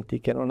recenti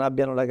che non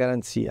abbiano la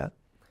garanzia,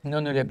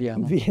 noi non li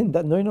abbiamo.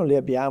 Noi non li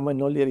abbiamo e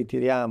non li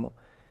ritiriamo,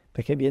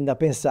 perché viene da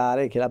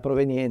pensare che la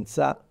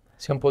provenienza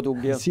sia un po'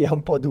 dubbia. Sia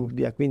un po'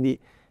 dubbia, quindi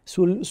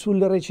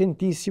sul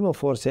recentissimo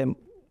forse,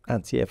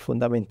 anzi è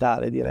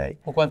fondamentale direi.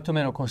 O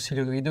quantomeno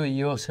consiglio che vi do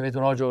io, se avete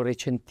un orologio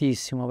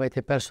recentissimo,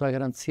 avete perso la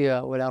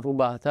garanzia o l'hanno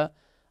rubata,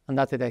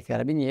 andate dai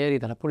carabinieri,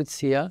 dalla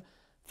polizia,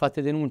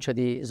 fate denuncia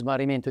di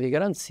smarrimento di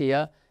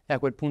garanzia e a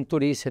quel punto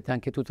lì siete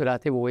anche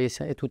tutelati voi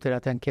e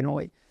tutelate anche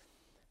noi.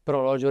 Però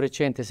orologio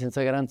recente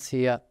senza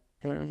garanzia,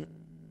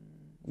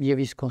 io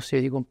vi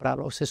sconsiglio di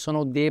comprarlo. Se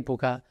sono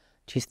d'epoca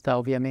ci sta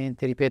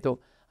ovviamente,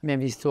 ripeto,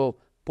 abbiamo visto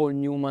Paul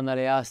Newman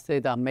alle aste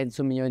da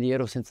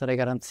 €500.000 senza le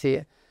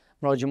garanzie.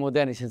 Orologi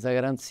moderni senza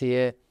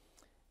garanzie,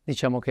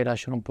 diciamo che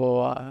lasciano un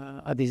po'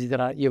 a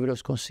desiderare, io ve lo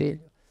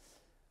sconsiglio.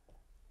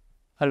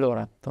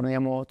 Allora,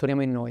 torniamo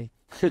in noi.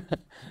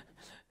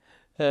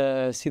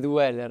 Sid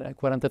Weller,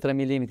 43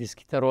 mm,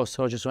 scritta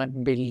rossa, oggi è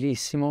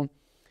bellissimo,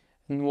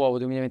 nuovo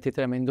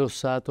 2023, ma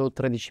indossato,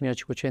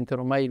 13.500 €.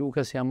 Ormai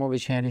Luca siamo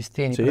vicini agli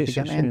listini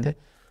praticamente.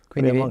 Sì.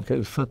 Quindi abbiamo anche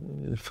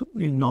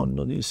il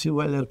nonno di Sid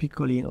Weller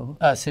piccolino.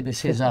 Ah sì,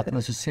 sì, esatto,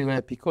 il Sid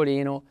Weller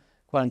piccolino,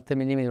 40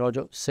 mm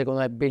orologio, secondo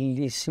me è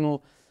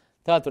bellissimo.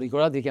 Tra l'altro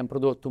ricordate che hanno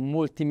prodotto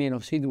molti meno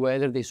Sid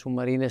Weller dei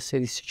Submarine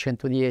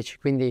 1610,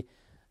 quindi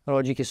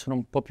orologi che sono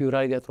un po' più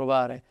rari da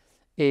trovare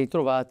e li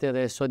trovate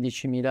adesso a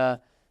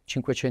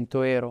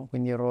 10.500 €,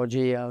 quindi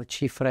orologi a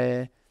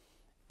cifre,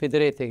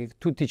 vedrete che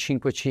tutti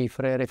 5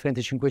 cifre,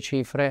 referenti 5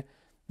 cifre,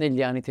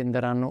 negli anni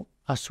tenderanno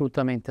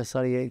assolutamente a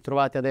salire. Li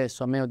trovate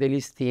adesso a meno dei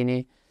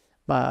listini,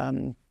 ma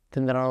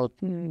tenderanno.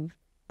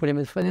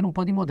 Vogliamo vedere un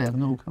po' di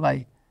moderno, Luca,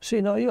 vai.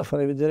 Sì, no, io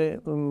farei vedere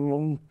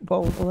un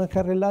po' una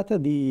carrellata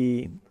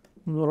di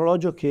un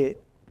orologio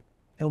che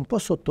è un po'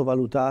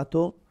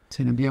 sottovalutato.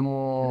 Se ne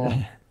abbiamo.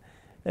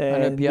 A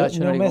noi piace,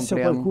 ne noi ho li messo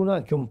compriamo. qualcuno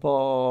anche un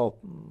po',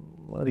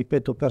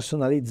 ripeto,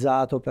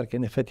 personalizzato, perché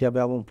in effetti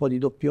avevamo un po' di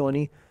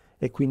doppioni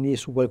e quindi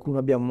su qualcuno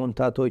abbiamo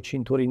montato i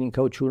cinturini in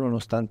caucciù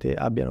nonostante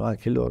abbiano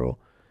anche il loro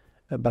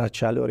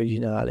bracciale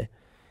originale.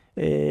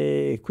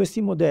 E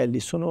questi modelli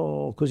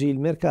sono così, il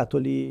mercato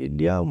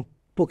li ha un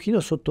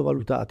pochino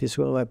sottovalutati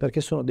secondo me,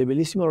 perché sono dei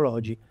bellissimi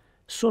orologi,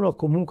 sono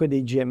comunque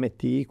dei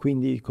GMT,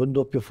 quindi con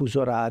doppio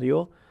fuso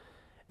orario,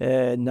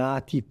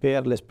 nati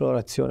per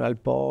l'esplorazione al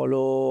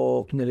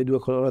polo nelle due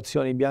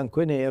colorazioni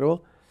bianco e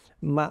nero,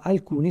 ma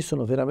alcuni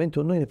sono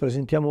veramente, noi ne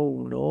presentiamo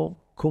uno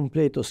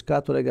completo,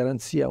 scatola e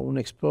garanzia, un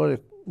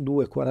Explorer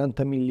 2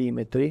 40 mm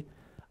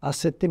a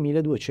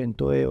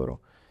 7.200 €,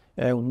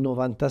 è un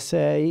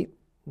 96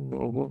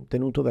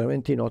 tenuto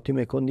veramente in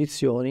ottime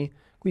condizioni,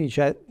 quindi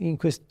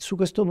su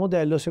questo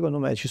modello secondo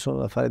me ci sono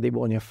da fare dei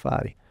buoni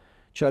affari.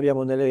 Ce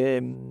l'abbiamo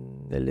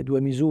nelle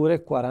due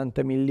misure,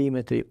 40 mm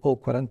o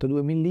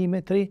 42 mm,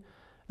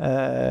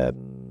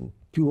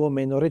 più o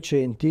meno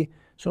recenti.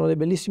 Sono dei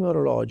bellissimi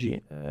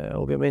orologi,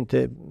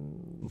 ovviamente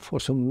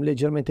forse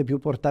leggermente più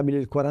portabile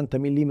il 40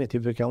 mm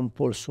perché ha un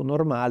polso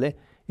normale,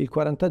 il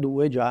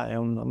 42 già è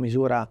una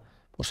misura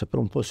forse per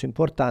un polso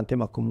importante,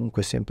 ma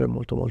comunque sempre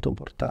molto molto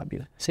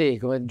portabile. Sì,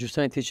 come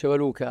giustamente diceva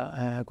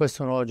Luca,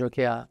 questo è un orologio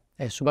che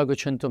è subacqueo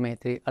 100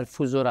 metri, al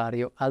fuso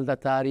orario, al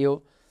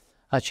datario,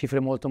 a cifre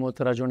molto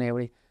molto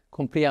ragionevoli.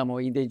 Compriamo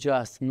i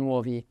Datejust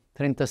nuovi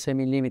 36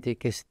 mm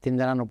che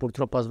tenderanno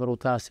purtroppo a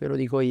svalutarsi, ve lo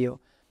dico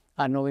io,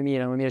 a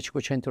 9.000,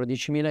 9.500 €,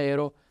 10.000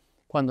 €,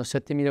 quando a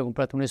 7.000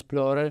 comprate un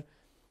Explorer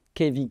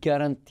che vi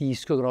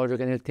garantisco orologio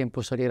che nel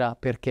tempo salirà.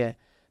 Perché?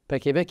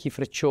 Perché i vecchi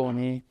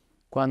freccioni,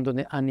 quando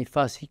anni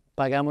fa si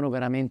pagavano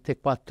veramente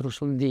 4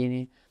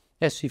 soldini,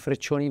 adesso i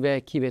freccioni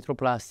vecchi,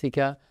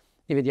 vetroplastica,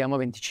 li vediamo a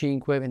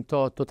 25,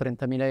 28,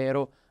 30.000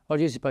 €,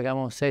 oggi si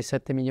pagavano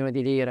 6-7 milioni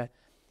di lire,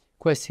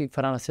 questi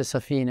faranno la stessa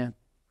fine.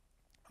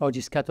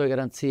 Oggi scatole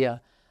garanzia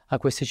a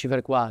queste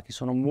cifre qua, che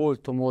sono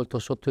molto molto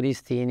sotto i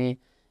listini,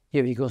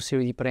 io vi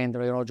consiglio di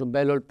prendere l'orologio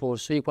bello al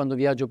polso. Io quando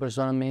viaggio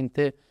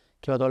personalmente,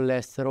 che vado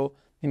all'estero,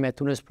 mi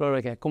metto un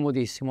Explorer che è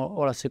comodissimo,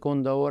 ho la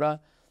seconda ora,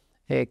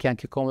 che è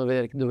anche comodo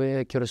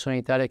vedere che ore sono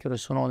in Italia e che ore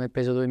sono nel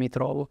paese dove mi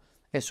trovo.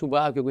 È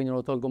subacqueo, quindi non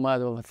lo tolgo mai,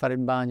 devo fare il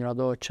bagno, la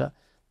doccia,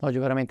 orologio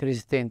veramente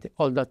resistente.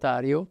 Ho il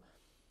datario,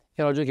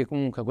 è orologio che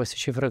comunque a queste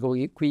cifre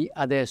qui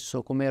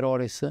adesso come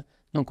Rolex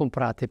non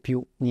comprate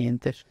più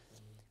niente.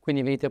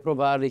 Quindi venite a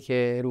provarli,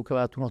 che Luca ha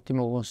dato un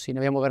ottimo consiglio.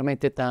 Ne abbiamo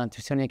veramente tanti,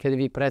 stiamo neanche a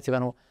dire i prezzi,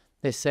 vanno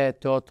dai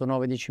 7, 8,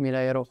 9, 10.000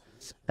 euro.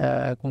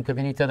 Comunque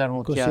venite a dare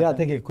un'occhiata.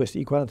 Considerate che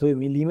i 42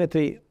 mm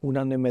un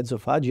anno e mezzo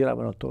fa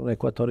giravano attorno ai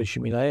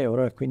 14.000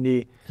 euro, e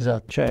quindi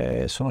Esatto.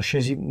 cioè, sono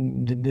scesi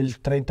del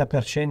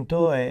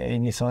 30% e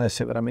iniziano ad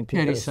essere veramente E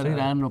interessanti.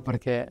 risaliranno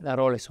perché la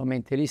Rolex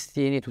aumenta i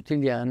listini tutti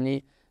gli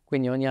anni,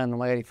 quindi ogni anno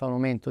magari fa un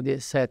aumento di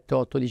 7,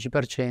 8,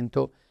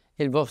 10%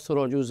 e il vostro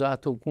orologio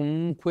usato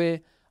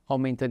comunque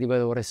aumenta di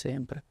valore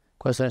sempre.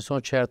 Questo ne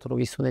sono certo, l'ho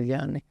visto negli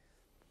anni.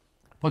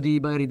 Un po' di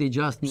magari dei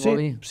Just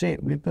nuovi? Sì,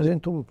 vi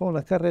presento un po'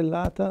 una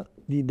carrellata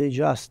di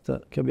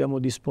Just che abbiamo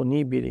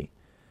disponibili,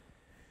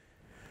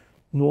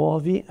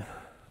 nuovi,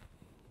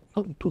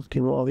 tutti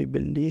nuovi,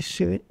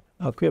 bellissimi.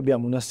 Qui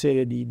abbiamo una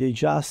serie di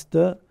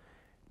Just,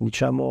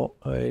 diciamo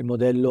il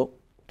modello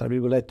tra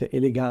virgolette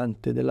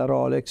elegante della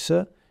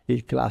Rolex,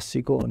 il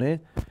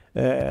classicone,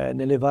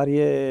 nelle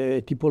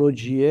varie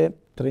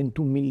tipologie,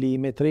 31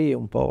 mm,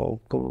 un po'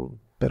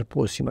 per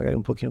polsi magari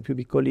un pochino più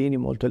piccolini,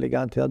 molto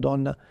elegante da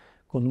donna,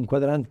 con un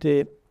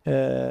quadrante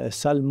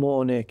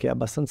salmone che è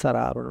abbastanza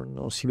raro,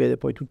 non si vede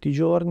poi tutti i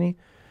giorni.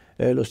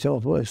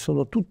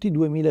 Sono tutti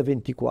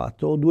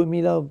 2024 o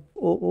 2000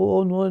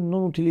 o non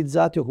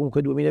utilizzati, o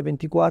comunque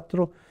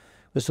 2024.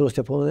 Questo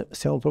lo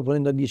stiamo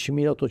proponendo a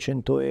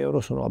 10.800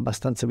 euro, sono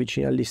abbastanza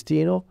vicini al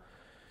listino.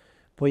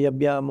 Poi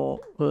abbiamo,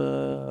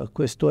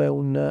 questo è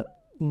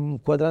un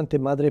quadrante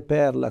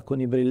madreperla con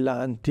i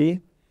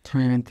brillanti.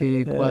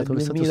 2024, è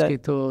stato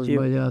scritto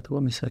sbagliato,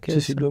 mi sa che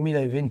sì,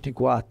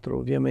 2024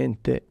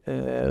 ovviamente,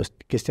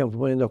 che stiamo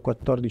proponendo a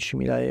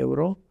 14.000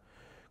 euro.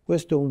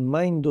 Questo è un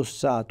mai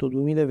indossato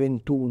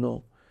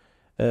 2021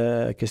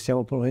 che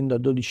stiamo proponendo a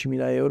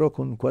 12.000 euro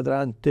con un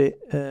quadrante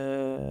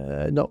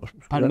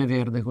palme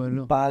verde,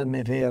 quello.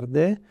 Palme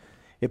verde.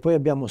 E poi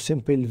abbiamo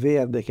sempre il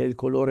verde, che è il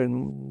colore,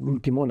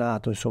 l'ultimo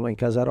nato insomma in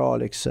casa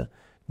Rolex,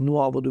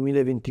 nuovo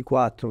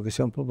 2024, che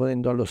stiamo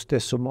proponendo allo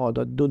stesso modo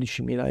a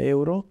 12.000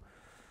 euro.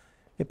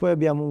 E poi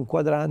abbiamo un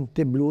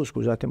quadrante blu,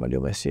 scusate ma li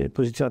ho messi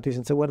posizionati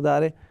senza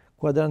guardare,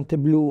 quadrante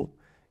blu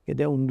ed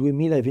è un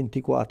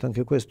 2024,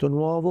 anche questo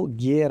nuovo,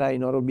 ghiera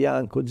in oro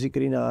bianco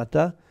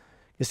zigrinata,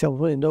 che stiamo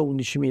ponendo a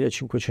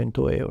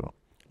 11.500 euro.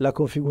 La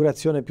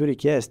configurazione più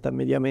richiesta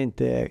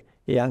mediamente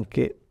e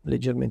anche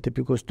leggermente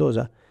più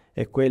costosa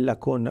è quella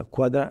con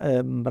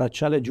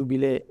bracciale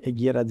giubilé e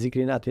ghiera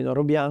zigrinata in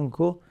oro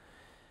bianco.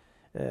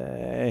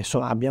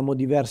 Insomma abbiamo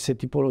diverse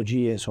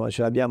tipologie, insomma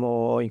ce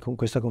l'abbiamo con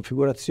questa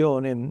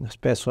configurazione,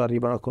 spesso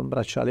arrivano con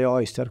bracciale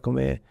oyster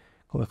come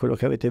quello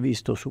che avete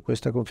visto su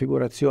questa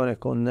configurazione,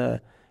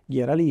 con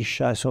ghiera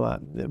liscia, insomma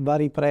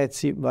vari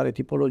prezzi, varie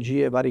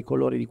tipologie, vari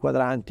colori di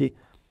quadranti.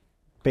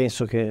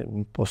 Penso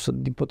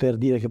di poter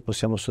dire che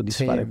possiamo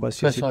soddisfare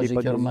qualsiasi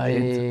tipo di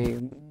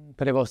ormai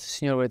per i vostri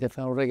signori volete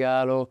fare un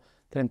regalo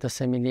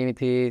 36 mm,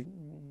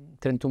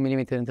 31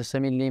 mm, 36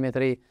 mm,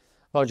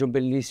 orologio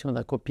bellissimo da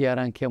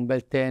accoppiare anche a un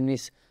bel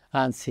tennis,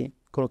 anzi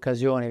con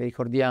l'occasione vi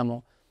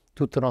ricordiamo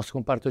tutto il nostro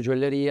comparto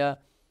gioielleria,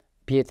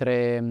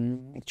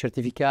 pietre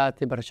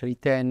certificate, bracciali di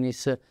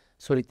tennis,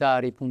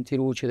 solitari, punti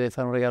luci, deve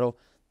fare un regalo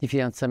di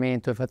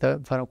fidanzamento, fare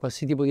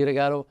qualsiasi tipo di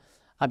regalo,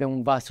 abbiamo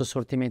un vasto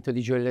assortimento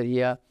di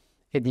gioielleria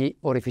e di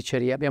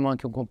oreficeria, abbiamo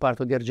anche un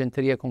comparto di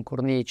argenteria con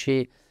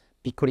cornici,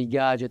 piccoli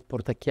gadget,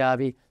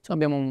 portachiavi,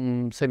 insomma abbiamo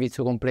un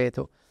servizio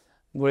completo.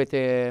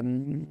 Volete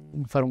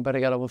fare un bel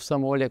regalo a vostra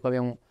moglie, qua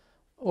abbiamo,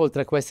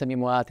 oltre a queste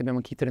mimoate, abbiamo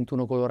anche i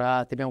 31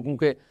 colorati,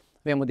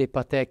 abbiamo dei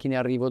patecchi in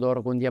arrivo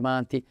d'oro con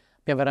diamanti,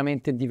 abbiamo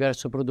veramente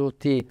diversi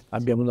prodotti.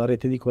 Abbiamo una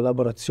rete di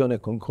collaborazione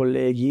con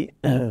colleghi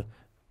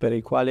per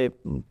il quale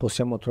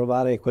possiamo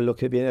trovare quello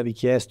che viene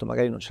richiesto,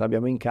 magari non ce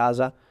l'abbiamo in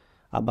casa,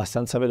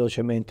 abbastanza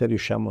velocemente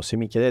riusciamo, se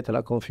mi chiedete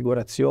la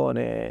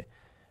configurazione,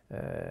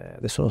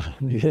 adesso non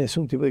mi viene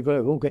nessun tipo di cosa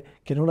comunque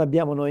che non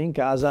abbiamo noi in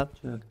casa,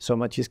 certo.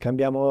 Insomma ci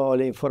scambiamo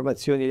le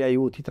informazioni, gli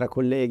aiuti tra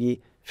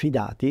colleghi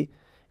fidati,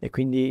 e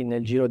quindi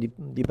nel giro di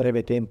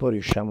breve tempo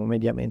riusciamo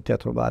mediamente a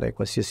trovare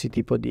qualsiasi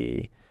tipo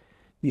di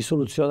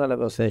soluzione alle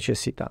vostre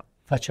necessità.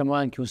 Facciamo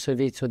anche un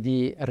servizio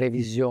di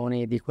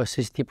revisioni di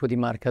qualsiasi tipo di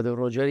marca di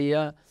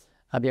orologeria,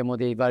 abbiamo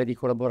dei vari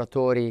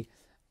collaboratori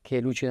che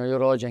lucidano gli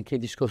orologi, anche il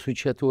discorso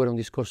lucidatura è un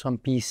discorso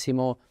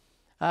ampissimo.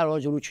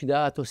 Orologio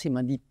lucidato, sì,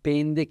 ma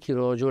dipende chi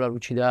orologio l'ha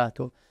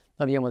lucidato.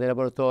 Noi abbiamo dei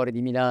laboratori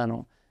di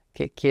Milano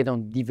che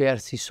chiedono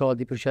diversi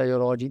soldi per lucidare gli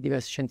orologi,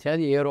 diversi centinaia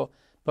di euro,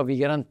 poi vi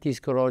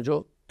garantisco che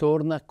l'orologio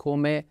torna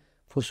come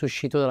fosse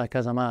uscito dalla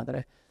casa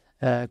madre.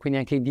 Quindi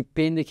anche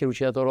dipende chi ha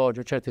lucidato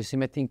l'orologio. Certo, se si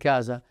mette in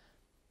casa,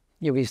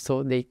 io ho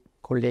visto dei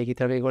colleghi,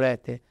 tra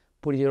virgolette,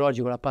 pulire gli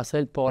orologi con la pasta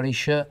del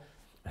polish,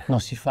 non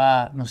si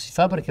fa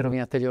perché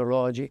rovinate gli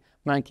orologi,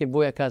 ma anche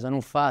voi a casa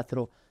non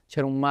fatelo.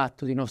 C'era un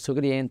matto di nostro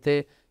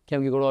cliente che ha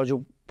un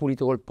orologio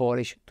pulito col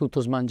polish,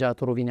 tutto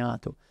smangiato,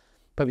 rovinato.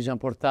 Poi bisogna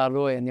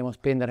portarlo e andiamo a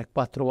spendere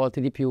 4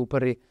 volte di più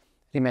per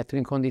rimetterlo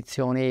in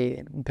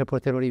condizioni per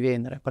poterlo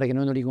rivendere, perché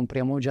noi non li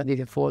compriamo già di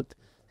default,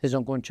 se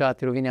sono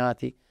conciati,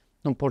 rovinati,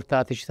 non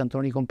portateci, tanto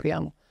non li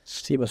compriamo.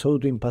 Sì, ma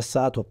soprattutto in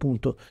passato,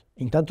 appunto,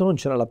 intanto non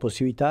c'era la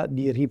possibilità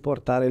di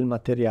riportare il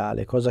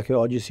materiale, cosa che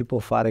oggi si può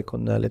fare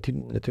con le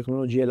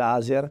tecnologie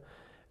laser.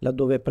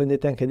 laddove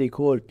prendete anche dei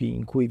colpi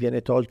in cui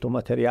viene tolto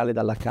materiale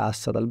dalla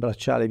cassa, dal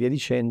bracciale e via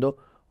dicendo,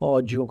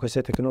 oggi con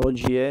queste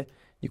tecnologie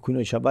di cui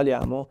noi ci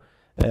avvaliamo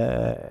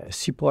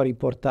si può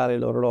riportare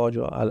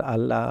l'orologio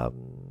alla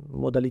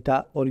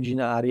modalità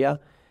originaria.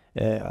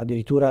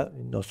 Addirittura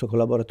il nostro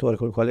collaboratore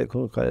con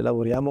il quale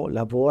lavoriamo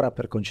lavora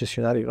per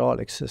concessionari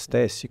Rolex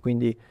stessi,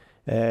 quindi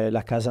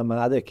la casa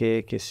madre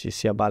che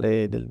si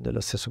avvale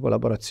della stessa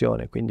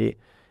collaborazione, quindi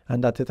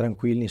andate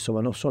tranquilli,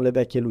 insomma, non sono le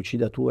vecchie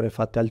lucidature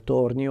fatte al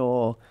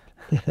tornio,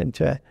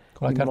 cioè,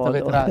 Con la carta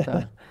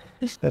vetrata.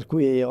 per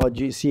cui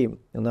oggi sì,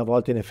 una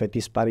volta in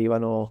effetti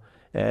sparivano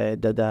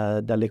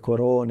dalle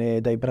corone,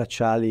 dai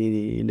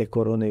bracciali, le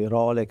corone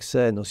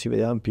Rolex non si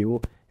vedevano più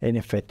e in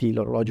effetti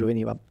l'orologio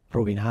veniva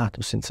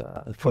rovinato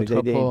senza fuori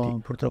dai denti.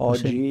 Purtroppo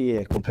Oggi sì.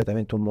 è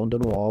completamente un mondo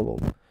nuovo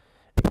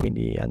e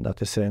quindi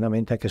andate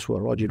serenamente anche su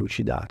orologi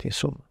lucidati,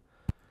 insomma.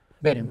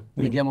 Bene,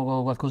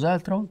 vediamo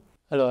qualcos'altro.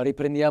 Allora,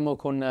 riprendiamo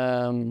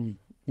con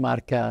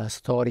marca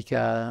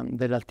storica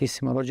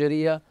dell'altissima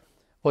orologeria,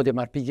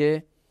 Audemars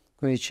Piguet.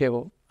 Come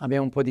dicevo,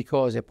 abbiamo un po' di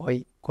cose,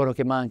 poi quello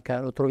che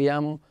manca lo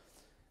troviamo.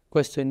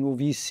 Questo è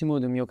nuovissimo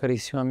del mio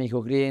carissimo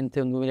amico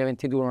cliente, un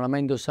 2022, non l'ha mai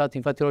indossato,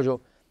 infatti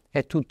l'orologio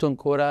è tutto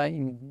ancora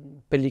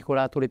in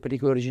pellicolato, le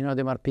pellicole originali di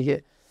Audemars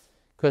Piguet.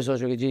 Questo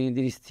orologio che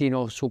di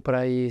listino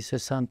supera i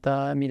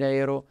 60.000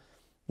 euro,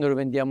 noi lo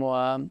vendiamo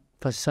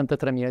fa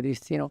 63.000 di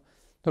listino.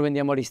 Lo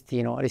vendiamo a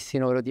listino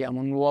ve lo diamo,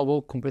 un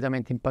nuovo,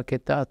 completamente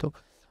impacchettato,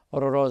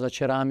 oro rosa,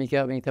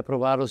 ceramica, venite a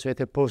provarlo, se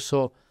avete il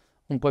polso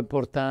un po'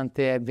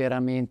 importante, è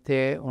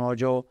veramente un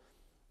orologio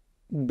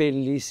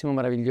bellissimo,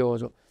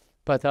 meraviglioso.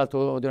 Poi tra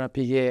l'altro di una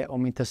Piguet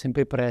aumenta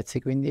sempre i prezzi,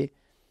 quindi...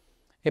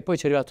 E poi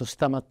ci è arrivato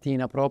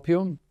stamattina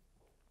proprio,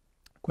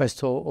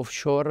 questo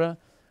offshore,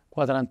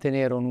 quadrante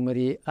nero,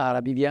 numeri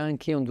arabi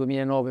bianchi, un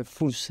 2009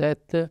 full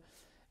set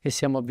e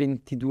siamo a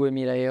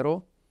 22.000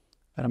 euro.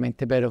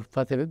 Veramente bello,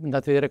 andate a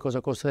vedere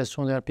cosa costa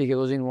adesso un Piguet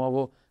così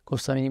nuovo,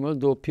 costa minimo il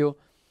doppio.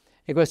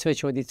 E questa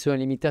invece è un'edizione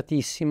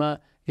limitatissima,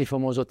 il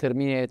famoso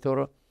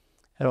Terminator,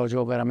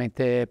 orologio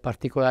veramente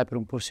particolare per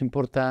un polso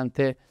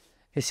importante,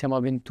 e siamo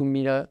a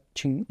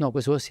 21.000, no,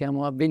 questo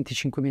siamo a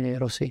 25.000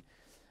 euro, sì.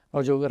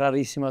 Orologio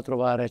rarissimo da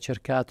trovare,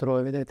 cercatelo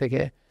e vedrete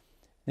che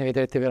ne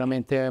vedrete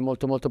veramente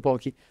molto molto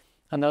pochi.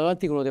 Andando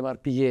avanti con Audemars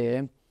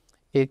Piguet,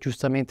 e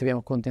giustamente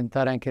dobbiamo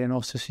accontentare anche le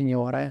nostre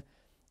signore,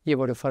 io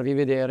voglio farvi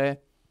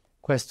vedere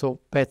questo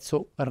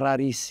pezzo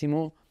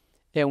rarissimo,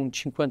 è un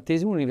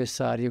 50°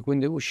 anniversario,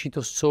 quindi è uscito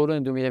solo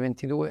nel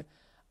 2022,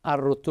 a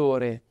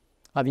rotore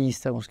a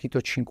vista con scritto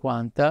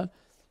 50.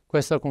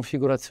 Questa è la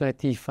configurazione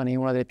Tiffany,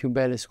 una delle più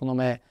belle secondo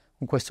me,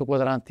 con questo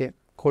quadrante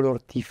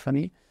color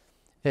Tiffany.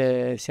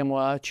 Siamo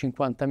a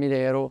 50.000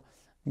 euro,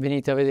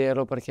 venite a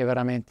vederlo perché è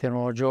veramente un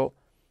orologio,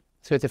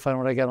 se dovete fare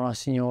un regalo a una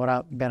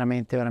signora,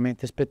 veramente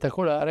veramente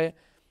spettacolare.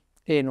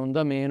 E non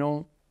da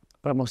meno,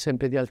 parliamo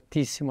sempre di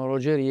altissima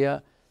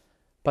orologeria,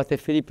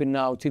 Patek Philippe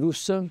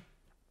Nautilus,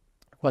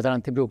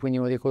 quadrante blu, quindi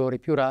uno dei colori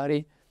più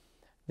rari,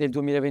 del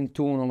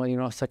 2021, ma di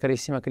una nostra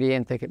carissima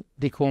cliente che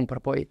li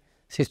compra, poi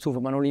si stufa,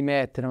 ma non li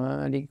mette,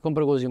 li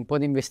compra così, un po'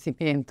 di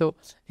investimento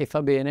e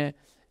fa bene,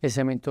 e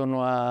siamo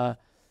intorno a,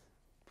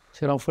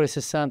 se erano fuori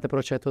 60,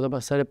 però certo da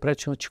abbassare il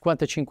prezzo,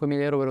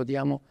 55.000 euro ve lo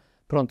diamo,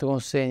 pronto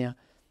consegna.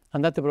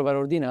 Andate a provare a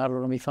ordinarlo,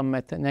 non vi fa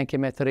neanche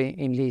mettere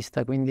in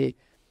lista, quindi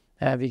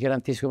vi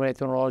garantisco che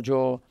avete un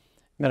orologio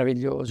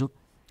meraviglioso.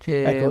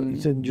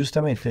 Ecco,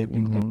 giustamente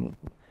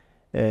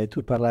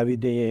tu parlavi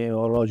di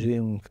orologi di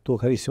un tuo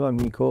carissimo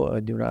amico,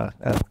 di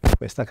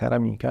questa cara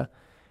amica,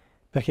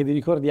 perché vi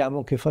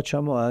ricordiamo che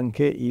facciamo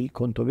anche il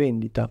conto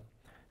vendita.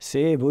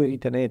 Se voi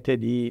ritenete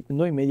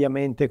noi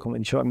mediamente, come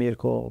diceva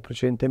Mirko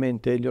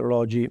precedentemente, gli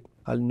orologi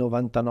al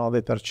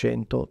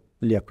 99%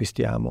 li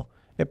acquistiamo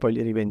e poi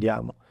li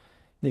rivendiamo.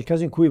 Nel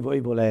caso in cui voi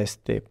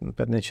voleste,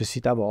 per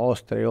necessità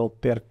vostre o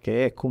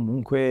perché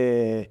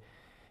comunque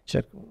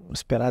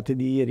sperate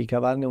di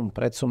ricavarne un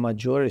prezzo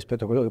maggiore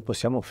rispetto a quello che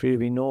possiamo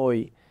offrirvi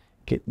noi,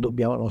 che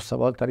dobbiamo a nostra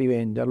volta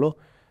rivenderlo,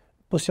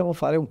 possiamo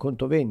fare un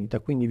conto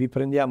vendita, quindi vi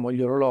prendiamo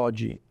gli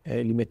orologi,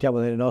 li mettiamo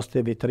nelle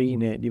nostre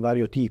vetrine di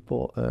vario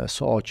tipo,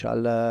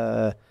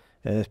 social,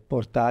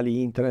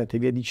 portali internet e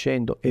via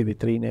dicendo, e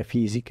vetrine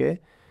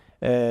fisiche,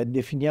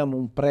 definiamo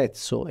un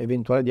prezzo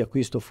eventuale di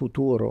acquisto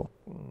futuro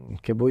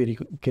che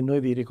noi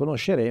vi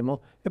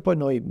riconosceremo e poi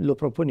noi lo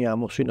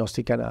proponiamo sui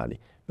nostri canali.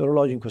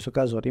 L'orologio in questo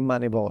caso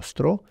rimane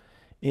vostro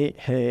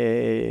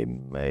e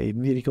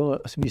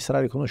vi sarà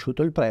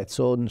riconosciuto il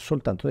prezzo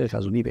soltanto nel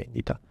caso di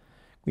vendita.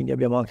 Quindi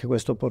abbiamo anche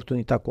questa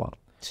opportunità qua.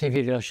 Sì,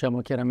 vi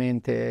rilasciamo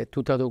chiaramente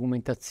tutta la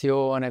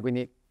documentazione,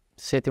 quindi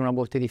siete una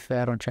botte di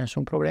ferro, non c'è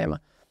nessun problema,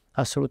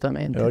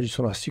 assolutamente. Oggi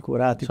sono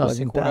assicurati, sono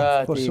quasi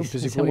assicurati, forse sono più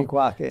sicuri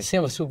qua che...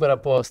 Siamo super a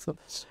posto.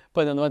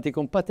 Poi andando avanti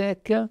con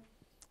Patek,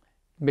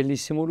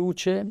 bellissimo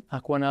luce,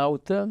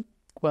 Aquanaut,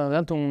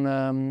 questa è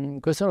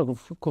una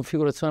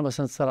configurazione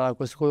abbastanza rara,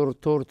 questo color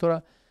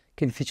tortora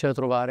che è difficile da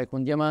trovare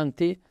con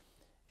diamanti,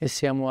 e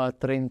siamo a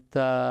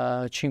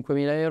 35.000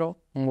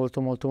 euro,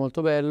 molto molto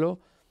molto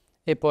bello.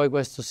 E poi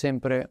questo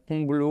sempre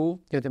un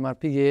blu di Audemars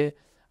Piguet,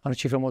 a una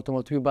cifra molto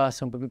molto più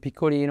bassa, un po' più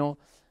piccolino,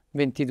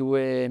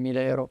 22.000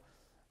 euro.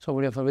 So,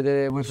 volevo far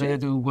vedere, vuoi Sì.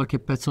 vedere qualche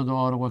pezzo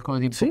d'oro, qualcosa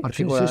di un po' Sì,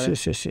 particolare?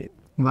 sì.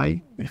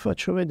 Vai. Vi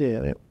faccio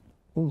vedere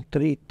un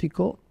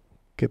trittico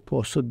che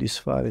può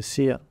soddisfare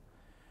sia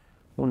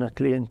una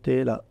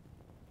clientela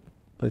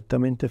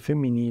prettamente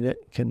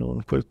femminile che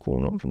non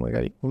qualcuno,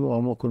 magari un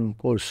uomo con un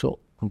polso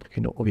un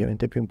pochino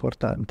ovviamente più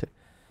importante.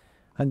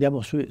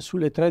 Andiamo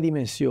sulle 3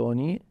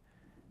 dimensioni,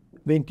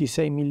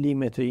 26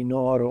 mm in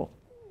oro,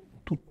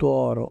 tutto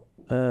oro,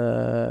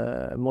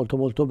 molto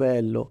molto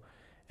bello,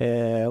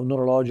 un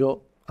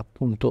orologio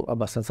appunto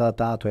abbastanza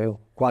datato, è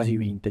quasi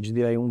vintage,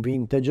 direi un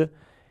vintage,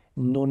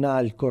 non ha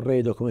il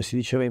corredo come si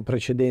diceva in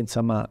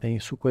precedenza, ma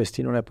su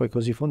questi non è poi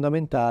così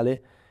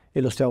fondamentale, e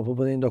lo stiamo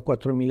proponendo a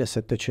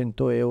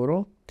 4.700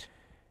 euro.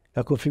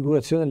 La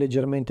configurazione è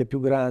leggermente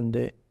più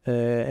grande,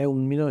 è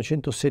un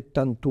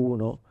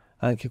 1971,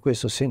 anche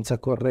questo senza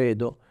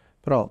corredo,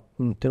 però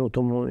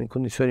tenuto in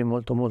condizioni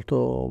molto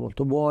molto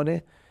molto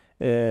buone.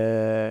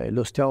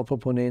 Lo stiamo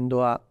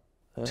proponendo a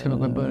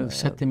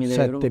 7.000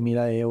 euro.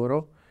 7.000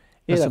 euro.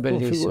 E Questo è la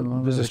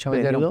bellissimo, questo è facciamo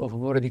vedere un po' a splendido.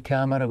 favore di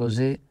camera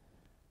così,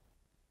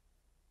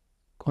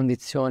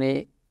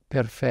 condizioni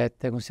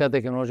perfette.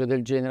 Considerate che un orologio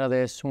del genere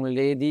adesso, un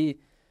Lady,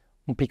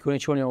 un piccolino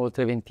ci vogliono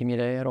oltre 20.000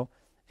 euro,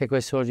 e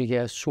questi oggi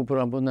che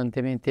superano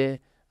abbondantemente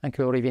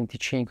anche loro i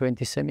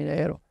 25-26.000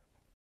 euro.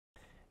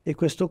 E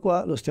questo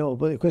qua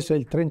questo è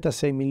il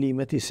 36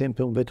 mm,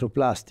 sempre un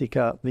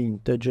vetroplastica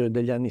vintage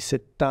degli anni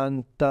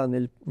 70,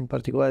 in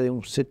particolare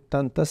un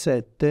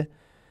 77,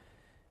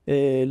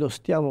 e lo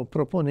stiamo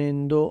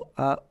proponendo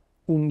a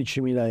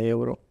 11.000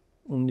 euro.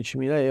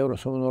 11.000 euro,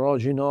 sono un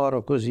orologio in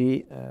oro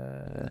così.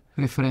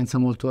 Referenza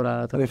molto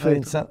rara, tra l'altro.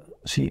 Referenza,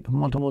 sì,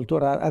 molto molto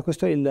rara. Ah,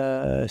 questo è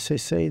il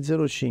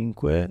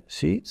 6605,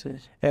 sì. Sì.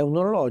 È un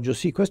orologio,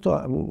 sì, questo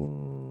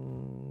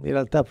in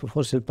realtà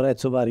forse il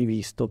prezzo va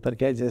rivisto,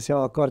 perché ci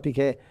siamo accorti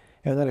che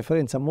è una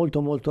referenza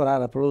molto molto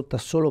rara, prodotta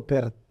solo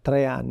per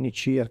 3 anni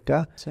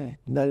circa, Sì.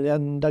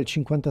 dal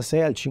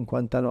 56 al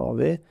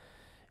 59,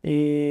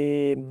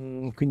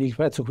 e quindi il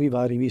prezzo qui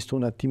va rivisto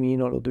un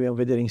attimino, lo dobbiamo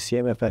vedere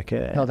insieme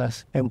perché No,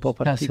 adesso. è un po'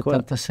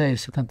 particolare. 76,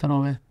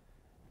 79?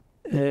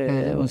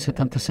 Un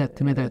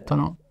 77 mi hai detto,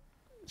 no?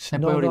 E poi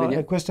No, lo no,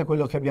 rivediamo. questo è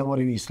quello che abbiamo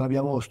rivisto,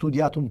 l'abbiamo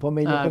studiato un po'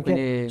 meglio, Ah, perché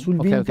quindi, sul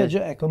ok.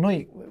 vintage, ecco,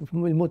 noi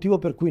il motivo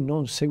per cui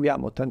non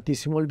seguiamo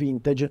tantissimo il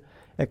vintage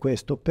è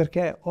questo,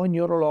 perché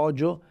ogni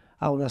orologio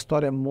ha una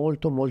storia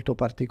molto molto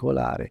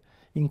particolare.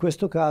 In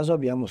questo caso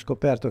abbiamo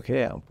scoperto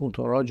che è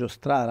appunto un orologio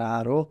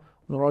strararo,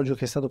 un orologio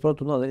che è stato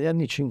prodotto negli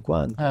anni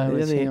 50,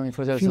 negli Sì, anni,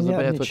 forse è fine stato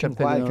anni sbagliato il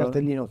 50, il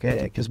cartellino.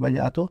 cartellino che è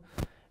sbagliato,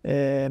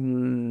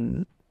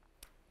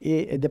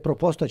 ed è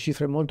proposto a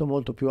cifre molto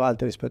molto più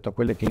alte rispetto a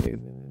quelle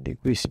di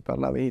cui si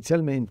parlava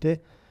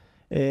inizialmente.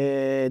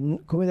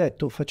 Come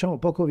detto, facciamo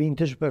poco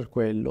vintage per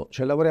quello,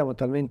 cioè lavoriamo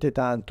talmente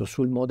tanto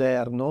sul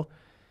moderno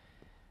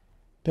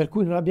per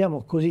cui non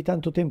abbiamo così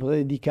tanto tempo da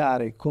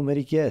dedicare come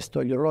richiesto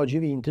agli orologi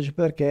vintage,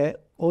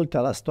 perché oltre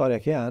alla storia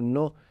che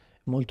hanno,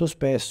 molto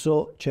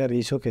spesso c'è il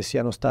rischio che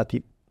siano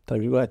stati, tra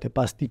virgolette,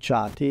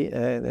 pasticciati,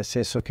 nel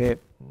senso che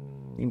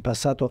in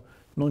passato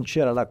non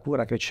c'era la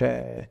cura che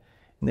c'è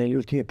negli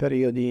ultimi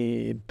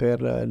periodi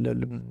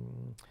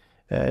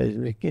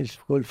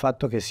col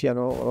fatto che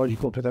siano orologi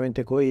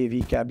completamente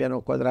coevi, che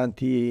abbiano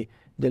quadranti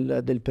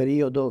del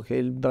periodo, che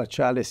il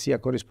bracciale sia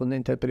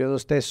corrispondente al periodo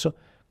stesso,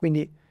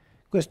 quindi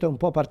questo è un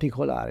po'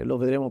 particolare, lo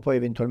vedremo poi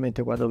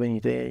eventualmente quando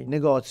venite in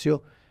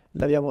negozio.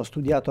 L'abbiamo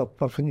studiato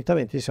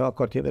approfonditamente, ci siamo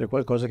accorti di avere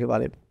qualcosa che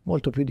vale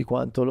molto più di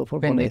quanto lo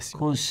Quindi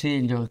proponessimo.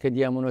 consiglio che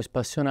diamo noi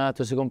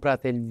spassionato, se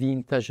comprate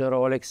il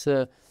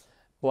Rolex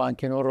o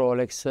anche non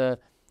Rolex,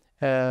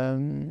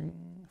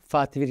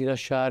 fatevi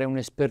rilasciare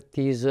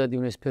un'expertise di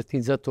un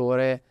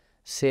espertizzatore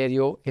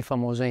serio e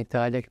famoso in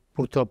Italia, che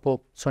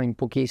purtroppo sono in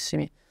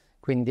pochissimi,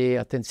 quindi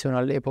attenzione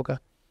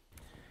all'epoca.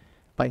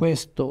 Vai.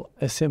 Questo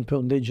è sempre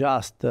un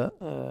Just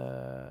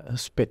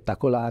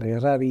spettacolare,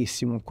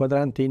 rarissimo, un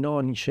quadrante in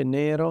onice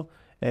nero,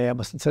 è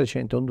abbastanza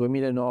recente, è un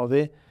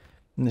 2009,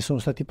 ne sono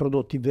stati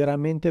prodotti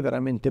veramente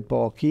veramente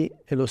pochi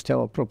e lo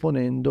stiamo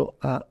proponendo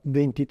a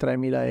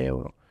 23.000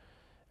 euro.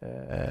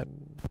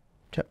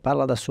 Cioè,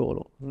 parla da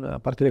solo, a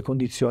parte le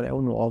condizioni, è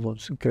un nuovo,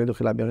 credo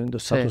che l'abbiano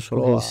indossato Sì,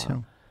 solo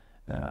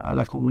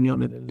alla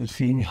comunione del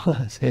figlio.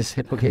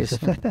 Sì,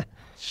 pochissimo.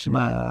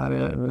 Ma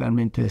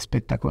realmente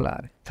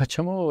spettacolare.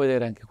 Facciamo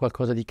vedere anche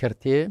qualcosa di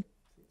Cartier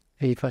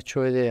e vi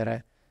faccio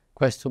vedere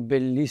questo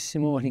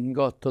bellissimo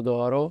lingotto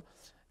d'oro,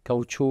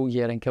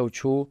 era in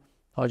caucciù,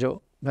 oggi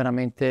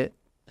veramente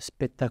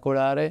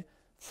spettacolare,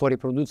 fuori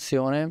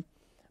produzione,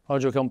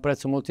 oggi che ha un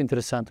prezzo molto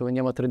interessante, lo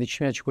vendiamo a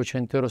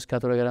 13.500 euro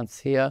scatola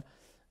garanzia,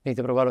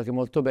 venite a provarlo che è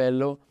molto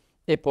bello,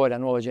 e poi la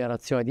nuova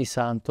generazione di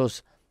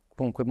Santos,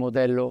 comunque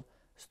modello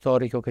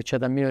storico che c'è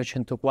dal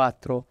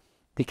 1904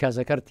 di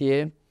casa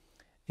Cartier,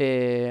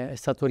 e è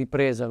stato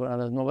ripresa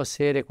la nuova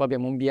serie. Qua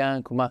abbiamo un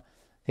bianco, ma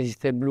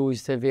esiste il blu,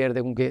 esiste il verde,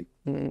 comunque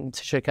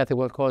se cercate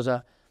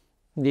qualcosa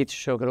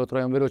ditecelo che lo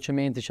troviamo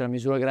velocemente, c'è la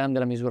misura grande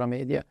e la misura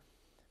media.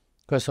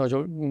 Questo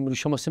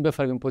riusciamo sempre a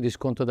farvi un po' di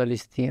sconto dal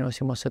listino,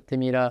 siamo a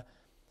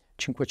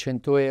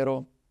 7.500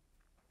 euro,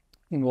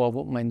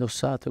 nuovo ma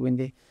indossato,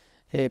 quindi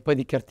poi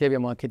di Cartier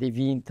abbiamo anche dei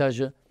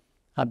vintage,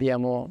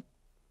 abbiamo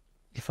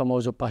il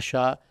famoso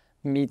S.p.A,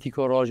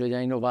 mitico orologio degli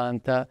anni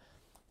 90.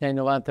 Negli anni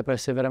 90 per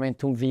essere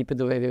veramente un VIP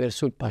dovevi avere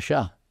sul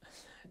S.p.A,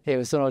 e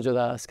questo è un orologio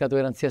da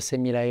scatola garanzia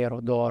 6.000 euro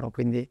d'oro,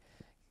 quindi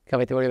che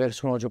avete voglia di avere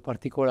su un orologio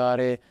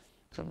particolare,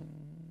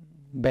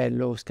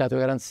 bello, scatola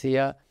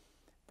garanzia.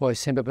 Poi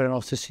sempre per le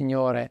nostre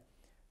signore,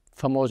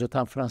 famoso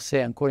Tan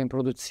Français ancora in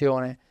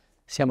produzione,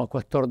 siamo a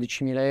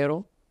 14.000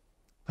 euro,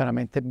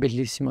 veramente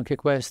bellissimo anche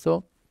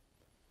questo.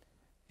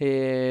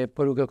 E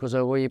poi Luca,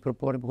 cosa vuoi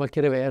proporre?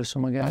 Qualche reverso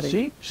magari?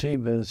 Sì, sì,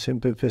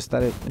 sempre per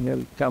stare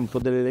nel campo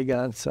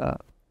dell'eleganza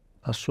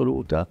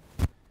assoluta.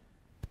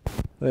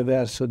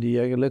 Reverso di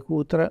Erle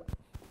Cutre,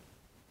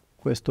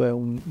 questo è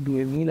un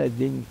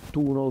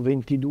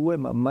 2021-22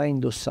 ma mai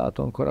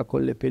indossato, ancora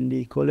con le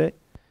pellicole,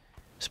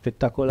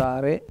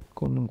 spettacolare,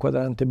 con un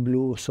quadrante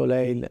blu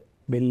Soleil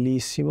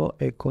bellissimo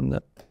e con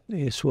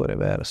il suo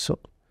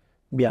reverso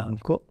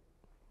bianco,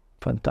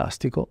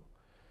 fantastico,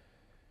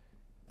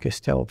 che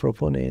stiamo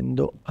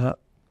proponendo a,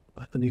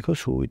 lo dico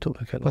subito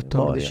perché la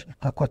memoria,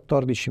 a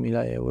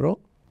 14.000 euro.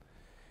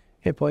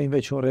 E poi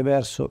invece un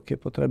reverso che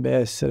potrebbe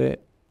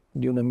essere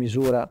di una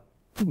misura,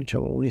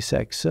 diciamo,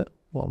 unisex,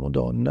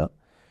 uomo-donna,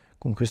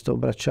 con questo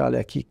bracciale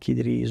a chicchi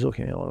di riso,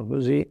 chiamiamolo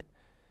così,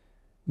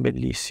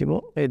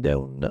 bellissimo, ed è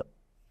un,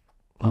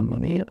 mamma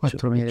mia,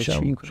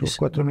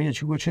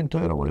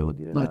 4.500 euro volevo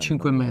dire. No,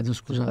 5,5,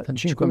 scusate.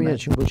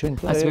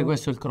 5.500 euro. Sì,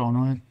 questo è il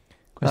crono,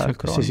 Questo è il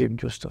crono. Sì,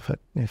 giusto,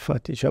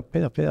 infatti ci è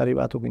appena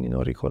arrivato, quindi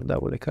non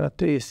ricordavo le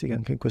caratteristiche,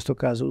 anche in questo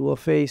caso dual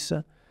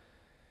face,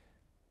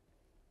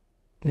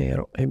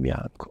 nero e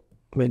bianco,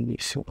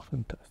 bellissimo,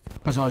 fantastico.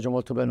 Personaggio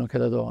molto bello anche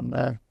da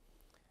donna,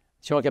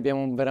 Diciamo che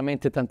abbiamo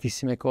veramente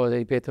tantissime cose,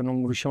 ripeto, non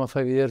riusciamo a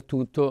far vedere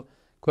tutto.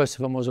 Questo è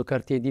il famoso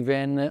Cartier di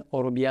Vennes,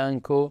 oro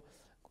bianco,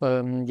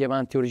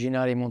 diamanti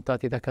originali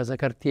montati da casa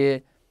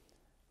Cartier,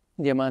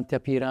 diamanti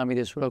a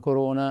piramide sulla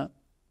corona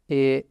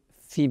e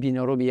fibi in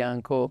oro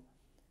bianco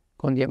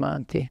con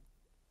diamanti.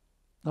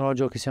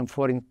 Orologio che siamo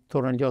fuori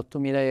intorno agli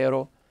 8.000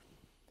 euro.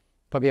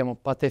 Poi abbiamo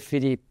Patek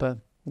Philippe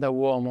da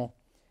uomo,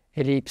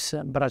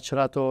 Ellipse,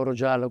 braccialato oro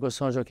giallo,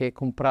 questo orologio che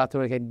comprato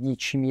perché è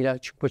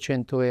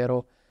 10.500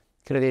 euro.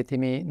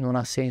 Credetemi, non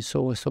ha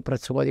senso questo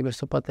prezzo qua di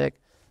questo Patek,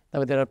 da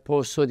vedere al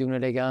polso di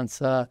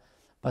un'eleganza,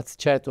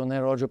 certo un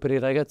orologio per il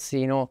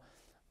ragazzino,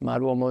 ma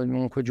l'uomo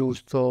comunque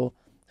giusto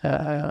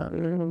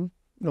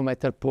lo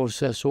mette al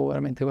polso, è su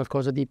veramente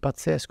qualcosa di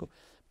pazzesco.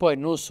 Poi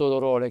non solo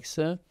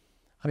Rolex,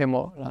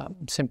 abbiamo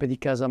sempre di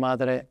casa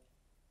madre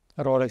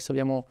Rolex,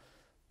 abbiamo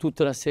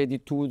tutta una serie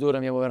di Tudor,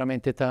 abbiamo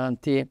veramente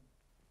tanti,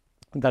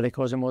 dalle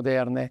cose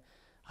moderne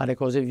alle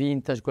cose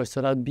vintage. Questo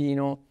è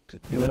l'Albino.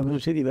 Abbiamo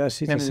tutti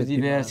diversi.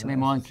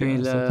 Abbiamo anche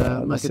tu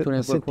ne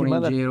hai qualcuno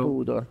in giro.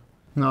 Tudor.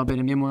 No, bene,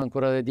 abbiamo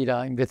ancora di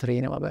là in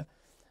vetrina, vabbè.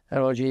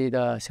 Oggi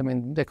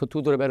ecco,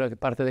 Tudor è bello che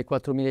parte dai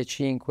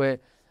 4.500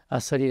 a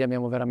salire,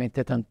 abbiamo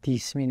veramente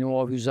tantissimi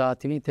nuovi,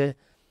 usati, venite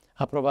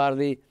a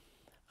provarli.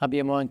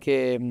 Abbiamo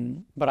anche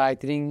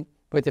Breitling,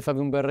 potete farvi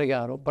un bel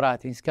regalo,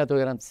 Breitling, scatola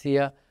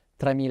garanzia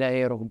 3.000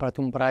 euro, comprate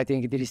un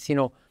Breitling che di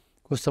listino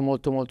costa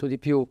molto molto di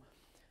più.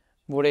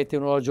 Volete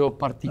un orologio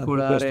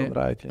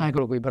particolare?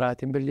 Eccolo qui,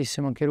 Breitling,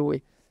 bellissimo anche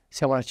lui.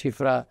 Siamo alla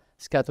cifra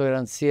scatola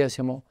garanzia,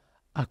 siamo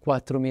a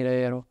 4.000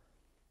 euro,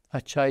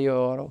 acciaio e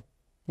oro.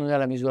 Non è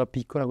la misura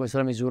piccola, questa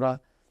è la misura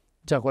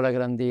già quella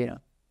grandina.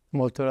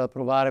 Molto da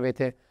provare,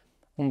 avete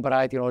un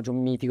Breitling, un orologio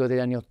mitico degli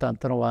anni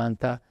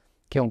 80-90,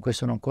 che comunque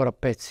sono ancora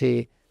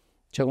pezzi,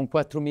 cioè con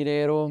 4.000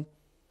 euro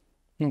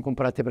non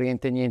comprate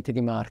praticamente niente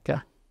di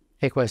marca.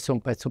 E questo è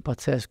un pezzo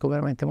pazzesco,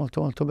 veramente molto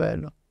molto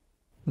bello.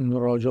 Un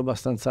orologio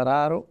abbastanza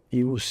raro,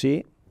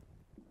 IWC,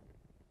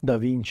 Da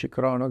Vinci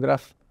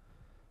Chronograph,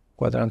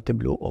 quadrante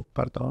blu,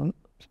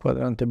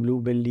 quadrante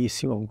blu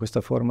bellissimo con questa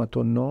forma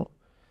tonneau,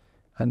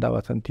 andava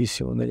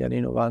tantissimo negli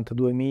anni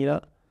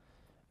 90-2000,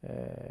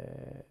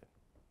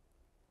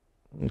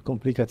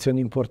 complicazione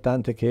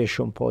importante che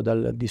esce un po'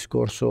 dal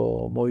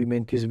discorso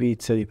movimenti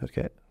svizzeri,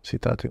 perché si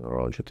tratta di un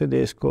orologio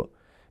tedesco,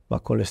 ma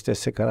con le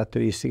stesse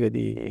caratteristiche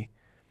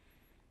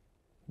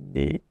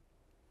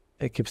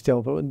che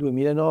stiamo nel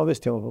 2009,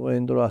 stiamo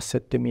proponendolo a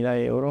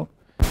 7.000 euro,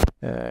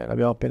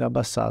 l'abbiamo appena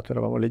abbassato,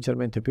 eravamo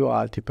leggermente più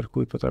alti, per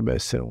cui potrebbe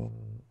essere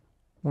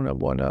una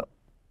buona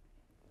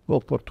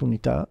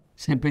opportunità.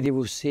 Sempre di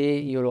VC,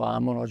 io lo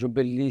amo, un orologio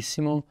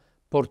bellissimo,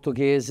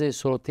 portoghese,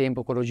 solo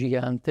tempo, quello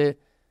gigante,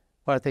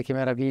 guardate che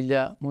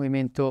meraviglia,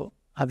 movimento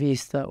a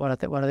vista,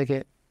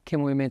 guardate che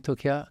movimento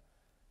che ha,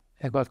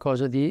 è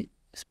qualcosa di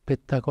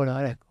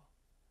spettacolare, ecco.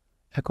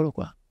 Eccolo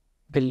qua,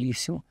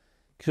 bellissimo.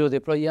 Chiuso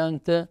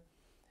deployant,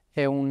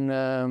 è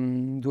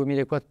un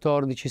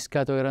 2014,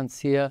 scatola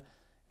garanzia,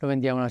 lo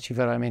vendiamo a una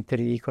cifra veramente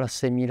ridicola,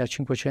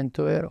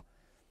 6.500 euro.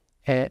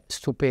 È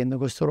stupendo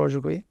questo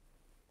orologio qui.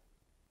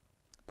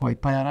 Poi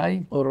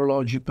Panerai.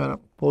 Orologi per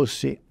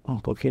polsi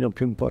un pochino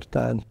più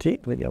importanti,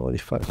 vediamo di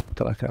fare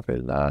tutta la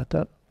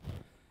carrellata.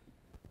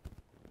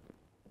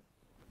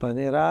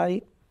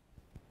 Panerai,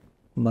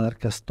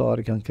 marca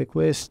storica anche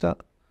questa,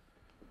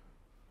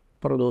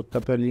 prodotta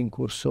per gli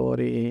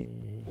incursori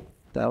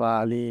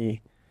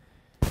navali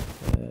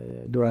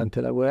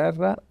durante la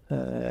guerra,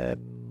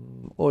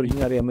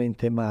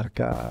 originariamente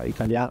marca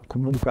italiana,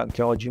 comunque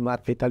anche oggi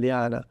marca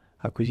italiana,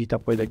 acquisita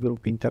poi dai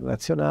gruppi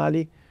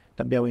internazionali.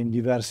 L'abbiamo in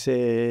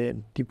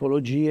diverse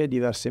tipologie,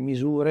 diverse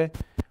misure,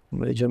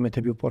 una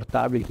leggermente più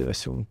portabile, deve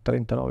essere un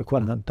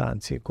 39-40,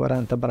 anzi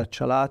 40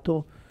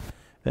 braccialato,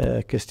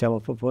 che stiamo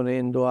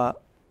proponendo a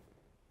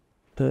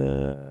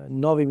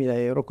 9.000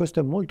 euro. Questo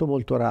è molto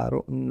molto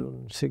raro.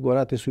 Se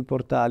guardate sui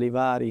portali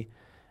vari,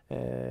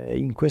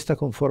 in questa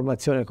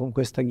conformazione con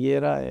questa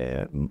ghiera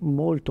è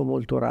molto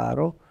molto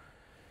raro,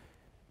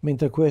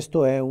 mentre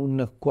questo è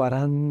un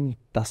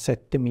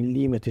 47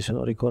 mm, se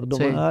non ricordo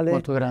male,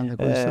 molto grande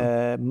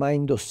questo. ma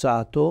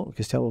indossato,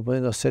 che stiamo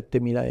ponendo a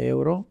 7.000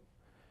 euro.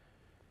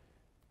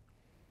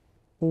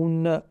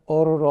 Un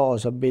oro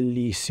rosa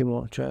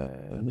bellissimo,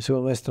 cioè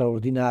secondo me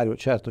straordinario.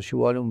 Certo, ci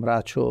vuole un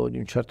braccio di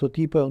un certo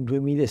tipo, è un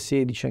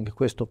 2016, anche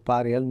questo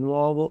pari al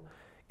nuovo,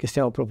 che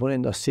stiamo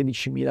proponendo a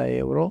 16.000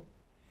 euro.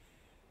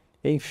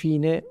 E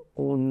infine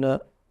un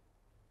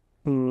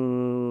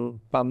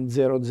PAM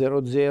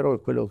 000,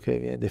 quello che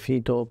viene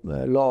definito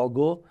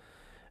logo,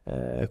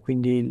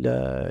 quindi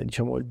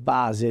il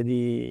base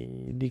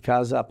di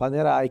casa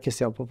Panerai, che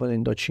stiamo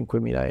proponendo a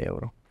 5.000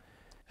 euro.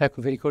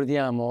 Ecco, vi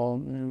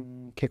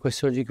ricordiamo che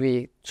questi oggi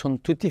qui sono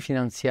tutti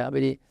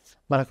finanziabili,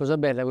 ma la cosa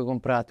bella è che voi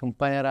comprate un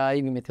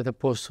Panerai, vi mettete a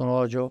posto un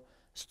orologio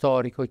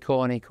storico,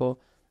 iconico,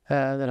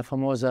 della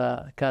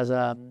famosa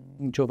casa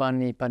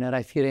Giovanni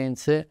Panerai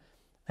Firenze,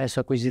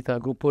 adesso acquisita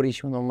dal gruppo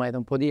Richemont ormai da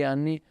un po' di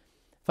anni.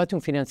 Fate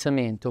un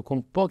finanziamento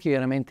con pochi,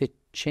 veramente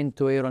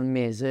 100 euro al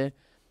mese,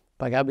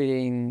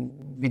 pagabili in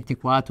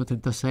 24,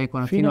 36,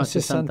 40, fino a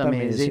 60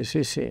 mesi.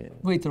 Sì, sì.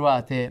 Voi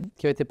trovate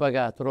che avete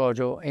pagato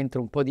l'orologio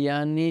entro un po' di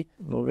anni,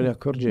 Non ve ne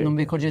accorgete. non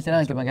vi accorgete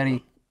neanche,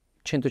 magari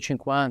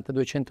 150,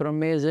 200 euro al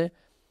mese,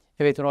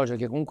 e avete un orologio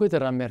che comunque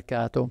terrà al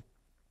mercato.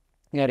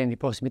 Magari nei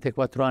prossimi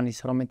 3-4 anni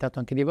sarà aumentato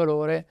anche di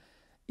valore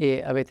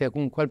e avete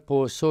comunque al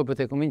polso,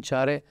 potete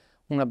cominciare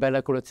una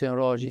bella collezione di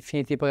orologi.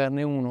 Finiti di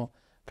pagarne uno,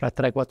 fra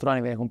 3-4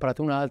 anni ve ne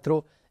comprate un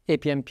altro e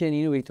pian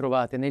pianino vi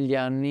trovate negli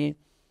anni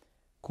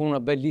con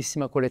una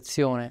bellissima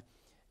collezione.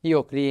 Io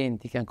ho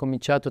clienti che hanno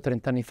cominciato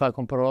 30 anni fa a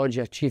comprare orologi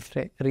a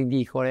cifre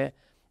ridicole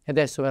e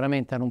adesso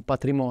veramente hanno un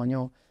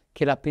patrimonio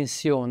che la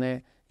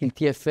pensione, il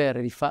TFR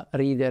li fa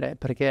ridere,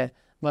 perché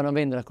vanno a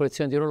vendere la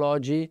collezione di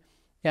orologi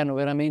e hanno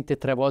veramente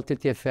 3 volte il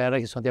TFR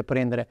che sono andati a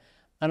prendere.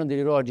 Hanno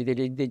degli orologi,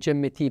 dei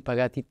GMT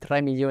pagati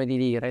 3 milioni di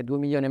lire, 2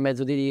 milioni e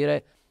mezzo di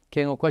lire, che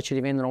vengono qua e ce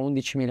li vendono a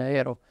 11.000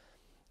 euro.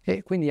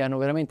 E quindi hanno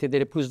veramente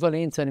delle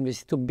plusvalenze, hanno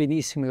investito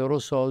benissimo i loro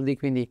soldi,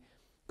 quindi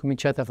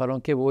cominciate a farlo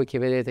anche voi, che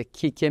vedete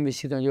chi ha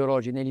investito negli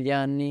orologi negli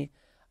anni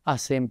ha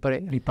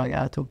sempre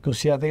ripagato.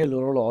 Considerate che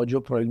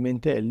l'orologio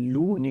probabilmente è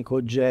l'unico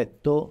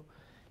oggetto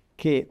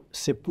che,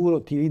 seppur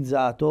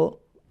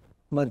utilizzato,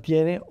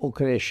 mantiene o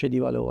cresce di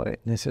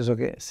valore, nel senso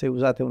che se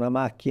usate una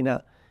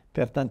macchina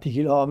per tanti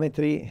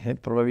chilometri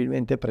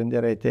probabilmente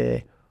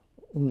prenderete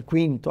un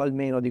quinto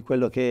almeno di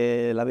quello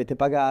che l'avete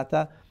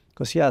pagata.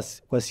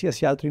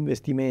 Qualsiasi altro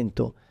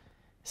investimento,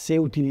 se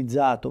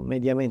utilizzato,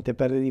 mediamente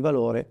perde di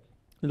valore.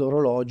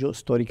 L'orologio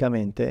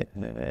storicamente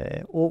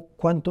o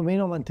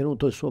quantomeno ha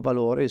mantenuto il suo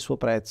valore, il suo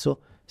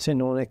prezzo, se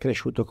non è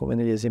cresciuto come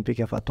negli esempi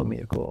che ha fatto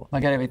Mirko.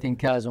 Magari avete in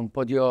casa un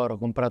po' di oro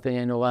comprato negli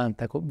anni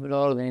 90,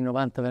 l'oro negli anni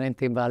 90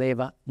 veramente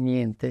valeva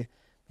niente,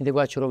 mentre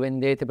qua ce lo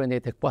vendete,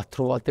 prendete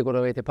 4 volte quello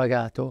che avete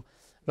pagato.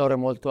 L'oro è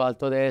molto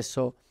alto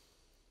adesso,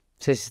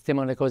 se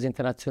sistemano le cose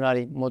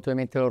internazionali molto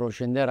probabilmente l'oro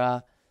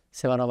scenderà,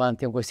 se vanno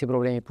avanti con questi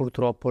problemi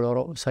purtroppo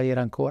l'oro salirà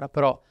ancora,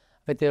 però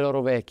avete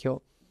l'oro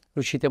vecchio,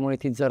 riuscite a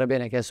monetizzare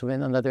bene, che adesso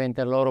andate a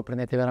vendere l'oro,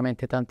 prendete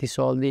veramente tanti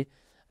soldi,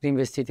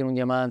 reinvestite in un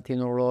diamante, in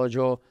un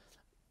orologio,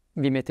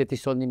 vi mettete i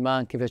soldi in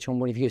banca, vi facciamo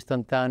un bonifico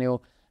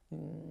istantaneo,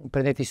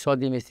 prendete i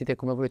soldi, investite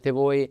come volete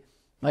voi,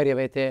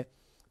 magari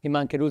vi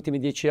manca le ultime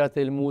 10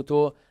 rate del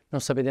mutuo,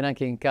 non sapete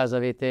neanche che in casa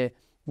avete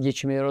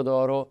 10.000 euro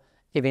d'oro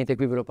e venite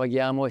qui, ve lo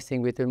paghiamo,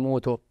 estinguete il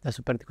mutuo,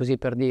 adesso così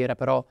per dire,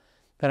 però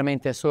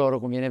veramente adesso l'oro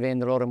conviene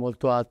vendere, l'oro è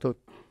molto alto,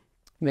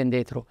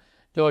 vendetelo.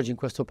 Oggi in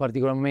questo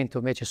particolare momento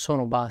invece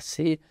sono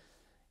bassi,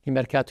 il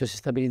mercato si è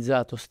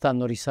stabilizzato,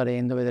 stanno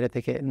risalendo,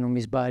 vedrete che non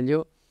mi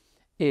sbaglio,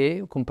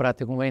 e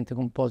comprate conveniente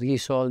con pochi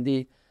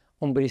soldi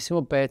un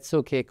bellissimo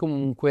pezzo che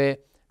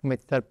comunque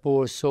mettete al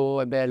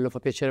polso, è bello, fa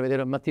piacere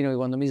vedere al mattino che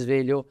quando mi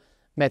sveglio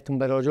metto un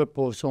bel orologio al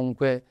polso,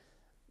 comunque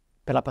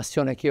per la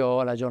passione che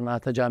ho la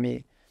giornata già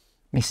mi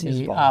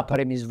si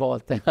apre, mi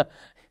svolta.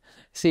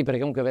 Sì, perché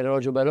comunque avere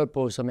l'orologio bello al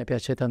polso a me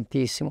piace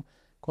tantissimo,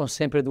 con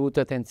sempre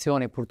dovute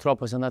attenzioni.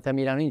 Purtroppo se andate a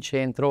Milano in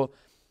centro,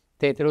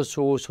 tenetelo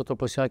su, sotto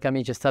pressione del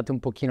camice, state un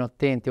pochino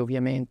attenti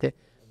ovviamente.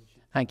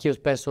 Anch'io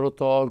spesso lo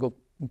tolgo,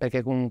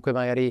 perché comunque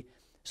magari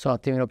sono un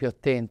attimino più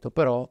attento,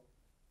 però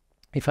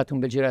vi fate un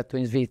bel giretto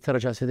in Svizzera,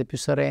 già siete più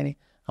sereni,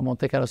 a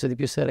Monte Carlo siete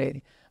più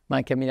sereni, ma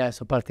anche a Milano,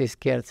 a parte gli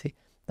scherzi,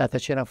 date a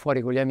cena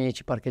fuori con gli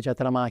amici,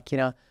 parcheggiate la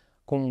macchina,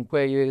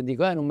 comunque io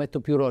dico, non metto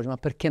più orologio, ma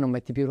perché non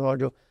metti più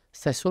orologio?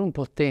 Stai solo un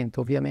po'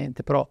 attento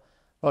ovviamente, però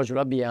l'orologio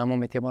l'abbiamo,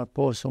 mettiamo al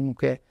polso,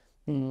 comunque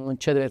non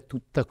c'è da avere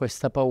tutta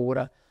questa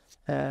paura.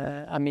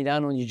 A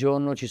Milano ogni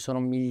giorno ci sono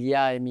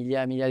migliaia e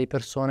migliaia e migliaia di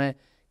persone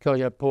che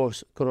oggi con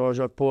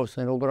l'orologio al polso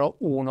ne rubano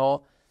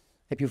uno.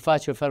 È più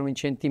facile fare un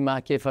incidente in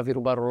macchina e farvi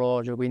rubare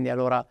l'orologio, quindi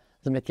allora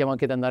smettiamo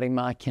anche di andare in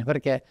macchina,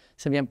 perché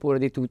se abbiamo paura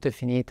di tutto è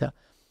finita.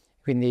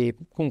 Quindi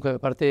comunque, a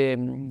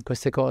parte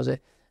queste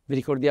cose, vi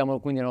ricordiamo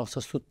quindi la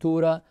nostra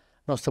struttura, la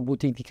nostra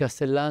boutique di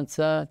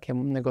Castellanza, che è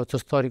un negozio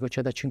storico,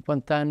 c'è da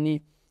 50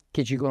 anni,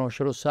 chi ci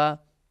conosce lo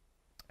sa,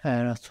 è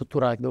una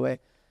struttura dove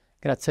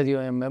grazie a Dio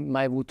non abbiamo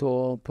mai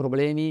avuto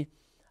problemi.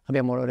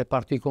 Abbiamo il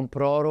reparto di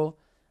compro-oro,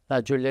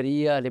 la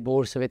gioielleria, le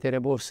borse, avete le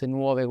borse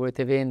nuove,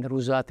 volete vendere,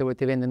 usate,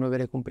 volete vendere, noi ve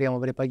le compriamo,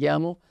 ve le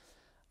paghiamo.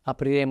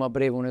 Apriremo a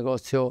breve un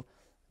negozio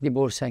di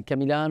borse anche a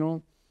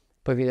Milano,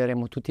 poi vi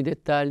daremo tutti i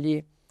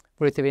dettagli.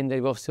 Volete vendere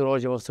i vostri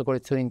orologi, la vostra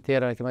collezione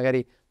intera, perché magari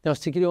i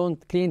nostri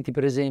clienti,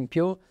 per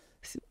esempio,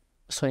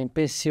 sono in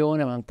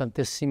pensione, hanno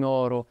tantissimo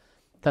oro,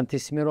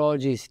 tantissimi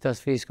orologi, si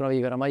trasferiscono a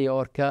vivere a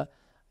Maiorca,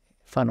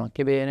 fanno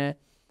anche bene,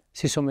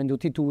 si sono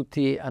venduti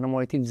tutti, hanno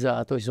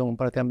monetizzato, si sono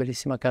comprati una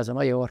bellissima casa a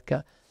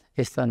Maiorca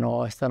e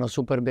stanno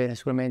super bene,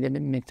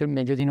 sicuramente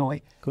meglio di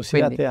noi.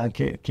 Considerate Quindi,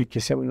 anche che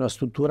siamo in una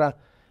struttura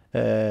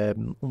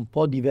un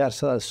po'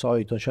 diversa dal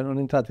solito, cioè non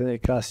entrate nel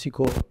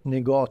classico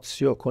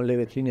negozio con le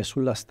vetrine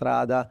sulla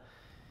strada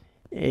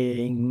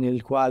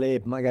nel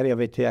quale magari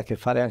avete a che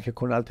fare anche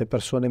con altre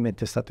persone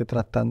mentre state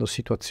trattando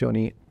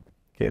situazioni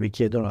che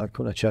richiedono anche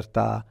una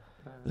certa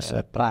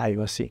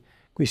privacy.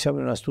 Qui siamo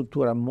in una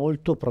struttura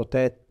molto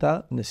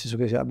protetta, nel senso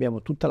che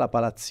abbiamo tutta la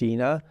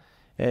palazzina,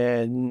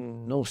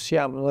 non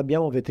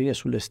abbiamo vetrine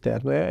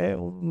sull'esterno, è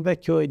un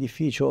vecchio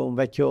edificio, un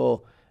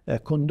vecchio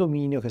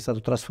condominio che è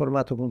stato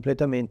trasformato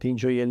completamente in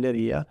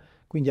gioielleria,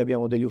 quindi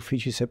abbiamo degli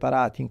uffici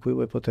separati in cui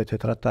voi potete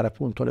trattare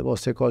appunto le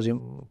vostre cose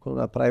con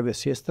una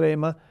privacy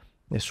estrema,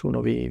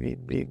 nessuno vi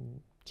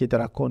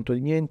chiederà conto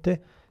di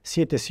niente,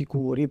 siete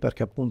sicuri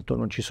perché appunto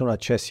non ci sono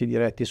accessi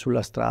diretti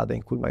sulla strada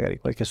in cui magari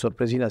qualche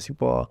sorpresina si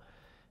può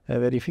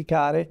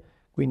verificare,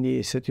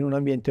 quindi siete in un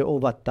ambiente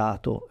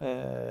ovattato.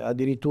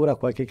 Addirittura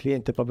qualche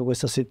cliente proprio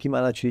questa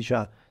settimana ci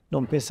dice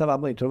non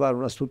pensavamo di trovare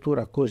una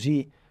struttura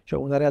così, cioè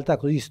una realtà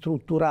così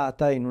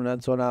strutturata in una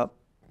zona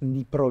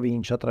di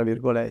provincia, tra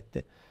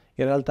virgolette.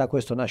 In realtà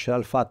questo nasce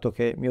dal fatto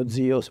che mio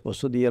zio, se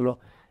posso dirlo,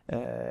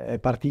 è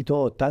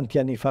partito tanti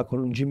anni fa con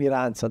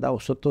lungimiranza da un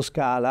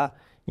sottoscala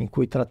in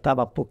cui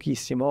trattava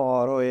pochissimo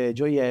oro e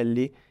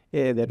gioielli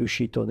ed è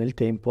riuscito nel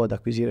tempo ad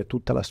acquisire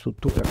tutta la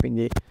struttura,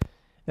 quindi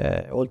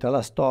oltre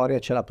alla storia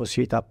c'è la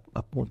possibilità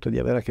appunto di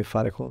avere a che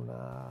fare con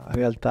una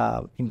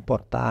realtà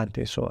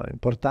importante, insomma,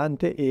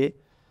 importante e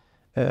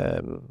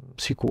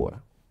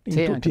sicura in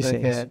sì, tutti i anche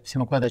perché sensi.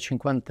 siamo qua da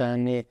 50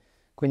 anni,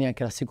 quindi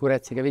anche la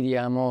sicurezza che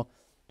vediamo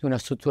di una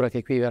struttura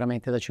che qui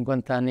veramente da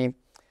 50 anni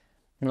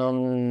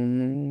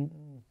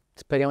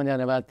speriamo di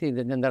andare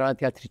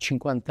avanti altri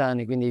 50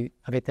 anni, quindi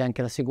avete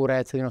anche la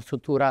sicurezza di una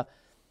struttura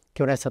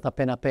che non è stata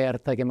appena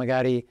aperta, che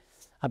magari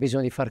ha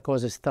bisogno di fare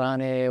cose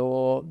strane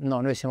o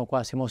no, noi siamo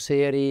qua, siamo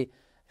seri,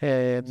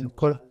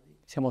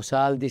 siamo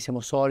saldi,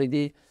 siamo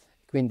solidi,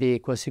 quindi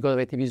qualsiasi cosa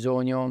avete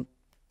bisogno,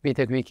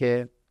 venite qui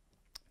che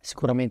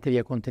sicuramente vi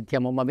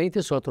accontentiamo, ma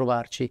venite solo a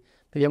trovarci,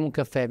 beviamo un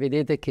caffè,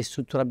 vedete che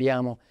struttura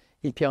abbiamo,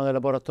 il piano del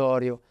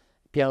laboratorio,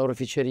 il piano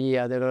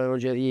dell'oreficeria,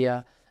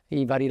 dell'orologeria,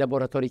 i vari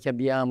laboratori che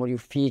abbiamo, gli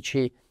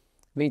uffici,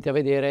 venite a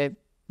vedere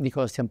di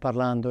cosa stiamo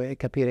parlando e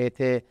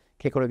capirete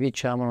che quello che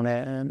diciamo non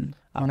è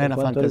una quanto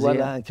fantasia.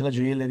 riguarda anche la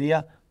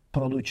gioielleria,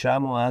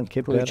 produciamo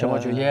anche Produciamo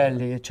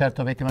gioielli,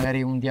 certo avete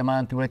magari un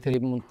diamante, volete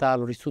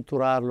rimontarlo,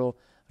 ristrutturarlo,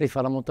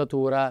 rifare la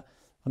montatura,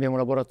 abbiamo un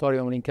laboratorio,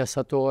 abbiamo un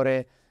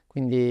incassatore,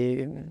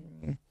 quindi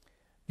mi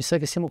sa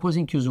che siamo quasi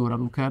in chiusura,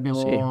 Luca, abbiamo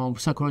Sì. un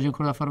sacco di cose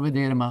ancora da far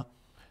vedere, ma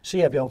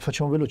Sì,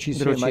 facciamo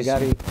velocissime,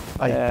 magari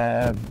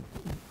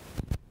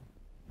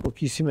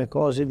pochissime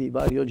cose di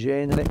vario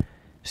genere,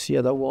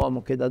 sia da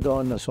uomo che da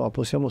donna, insomma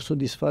possiamo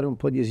soddisfare un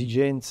po' di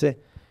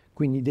esigenze,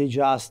 quindi dei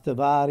just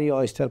vari,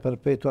 oyster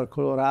perpetual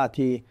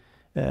colorati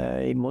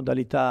in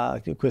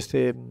modalità,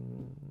 questa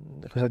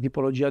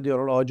tipologia di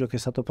orologio che è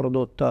stata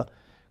prodotta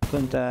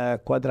con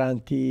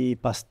quadranti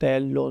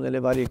pastello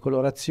nelle varie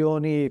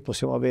colorazioni,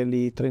 possiamo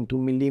averli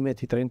 31 mm,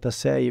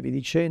 36 e vi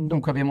dicendo.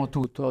 Dunque abbiamo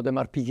tutto, da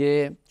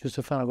Marpighe,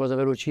 giusto per fare una cosa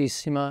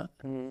velocissima,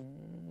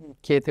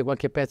 chiedete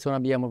qualche pezzo non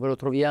abbiamo, ve lo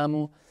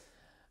troviamo,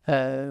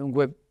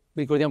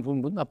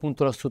 ricordiamo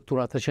appunto la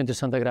struttura a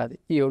 360 gradi,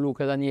 io,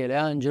 Luca, Daniele,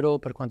 Angelo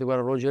per quanto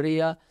riguarda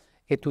orologeria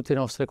e tutte le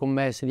nostre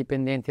commesse,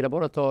 dipendenti,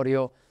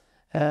 laboratorio,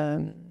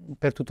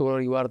 per tutto quello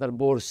che riguarda le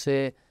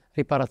borse,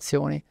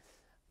 riparazioni.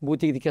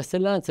 Boutique di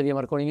Castellanza, via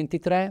Marconi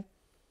 23,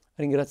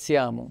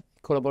 ringraziamo i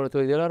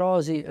collaboratori della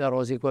Rosi, la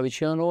Rosi qua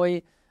vicino a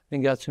noi,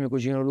 ringrazio mio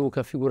cugino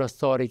Luca, figura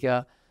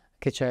storica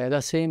che c'è da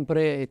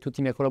sempre, e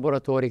tutti i miei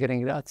collaboratori che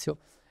ringrazio,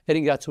 e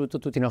ringrazio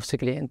tutti i nostri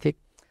clienti.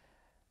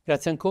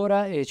 Grazie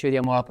ancora e ci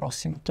vediamo alla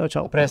prossima. Ciao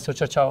ciao. A presto,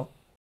 ciao ciao.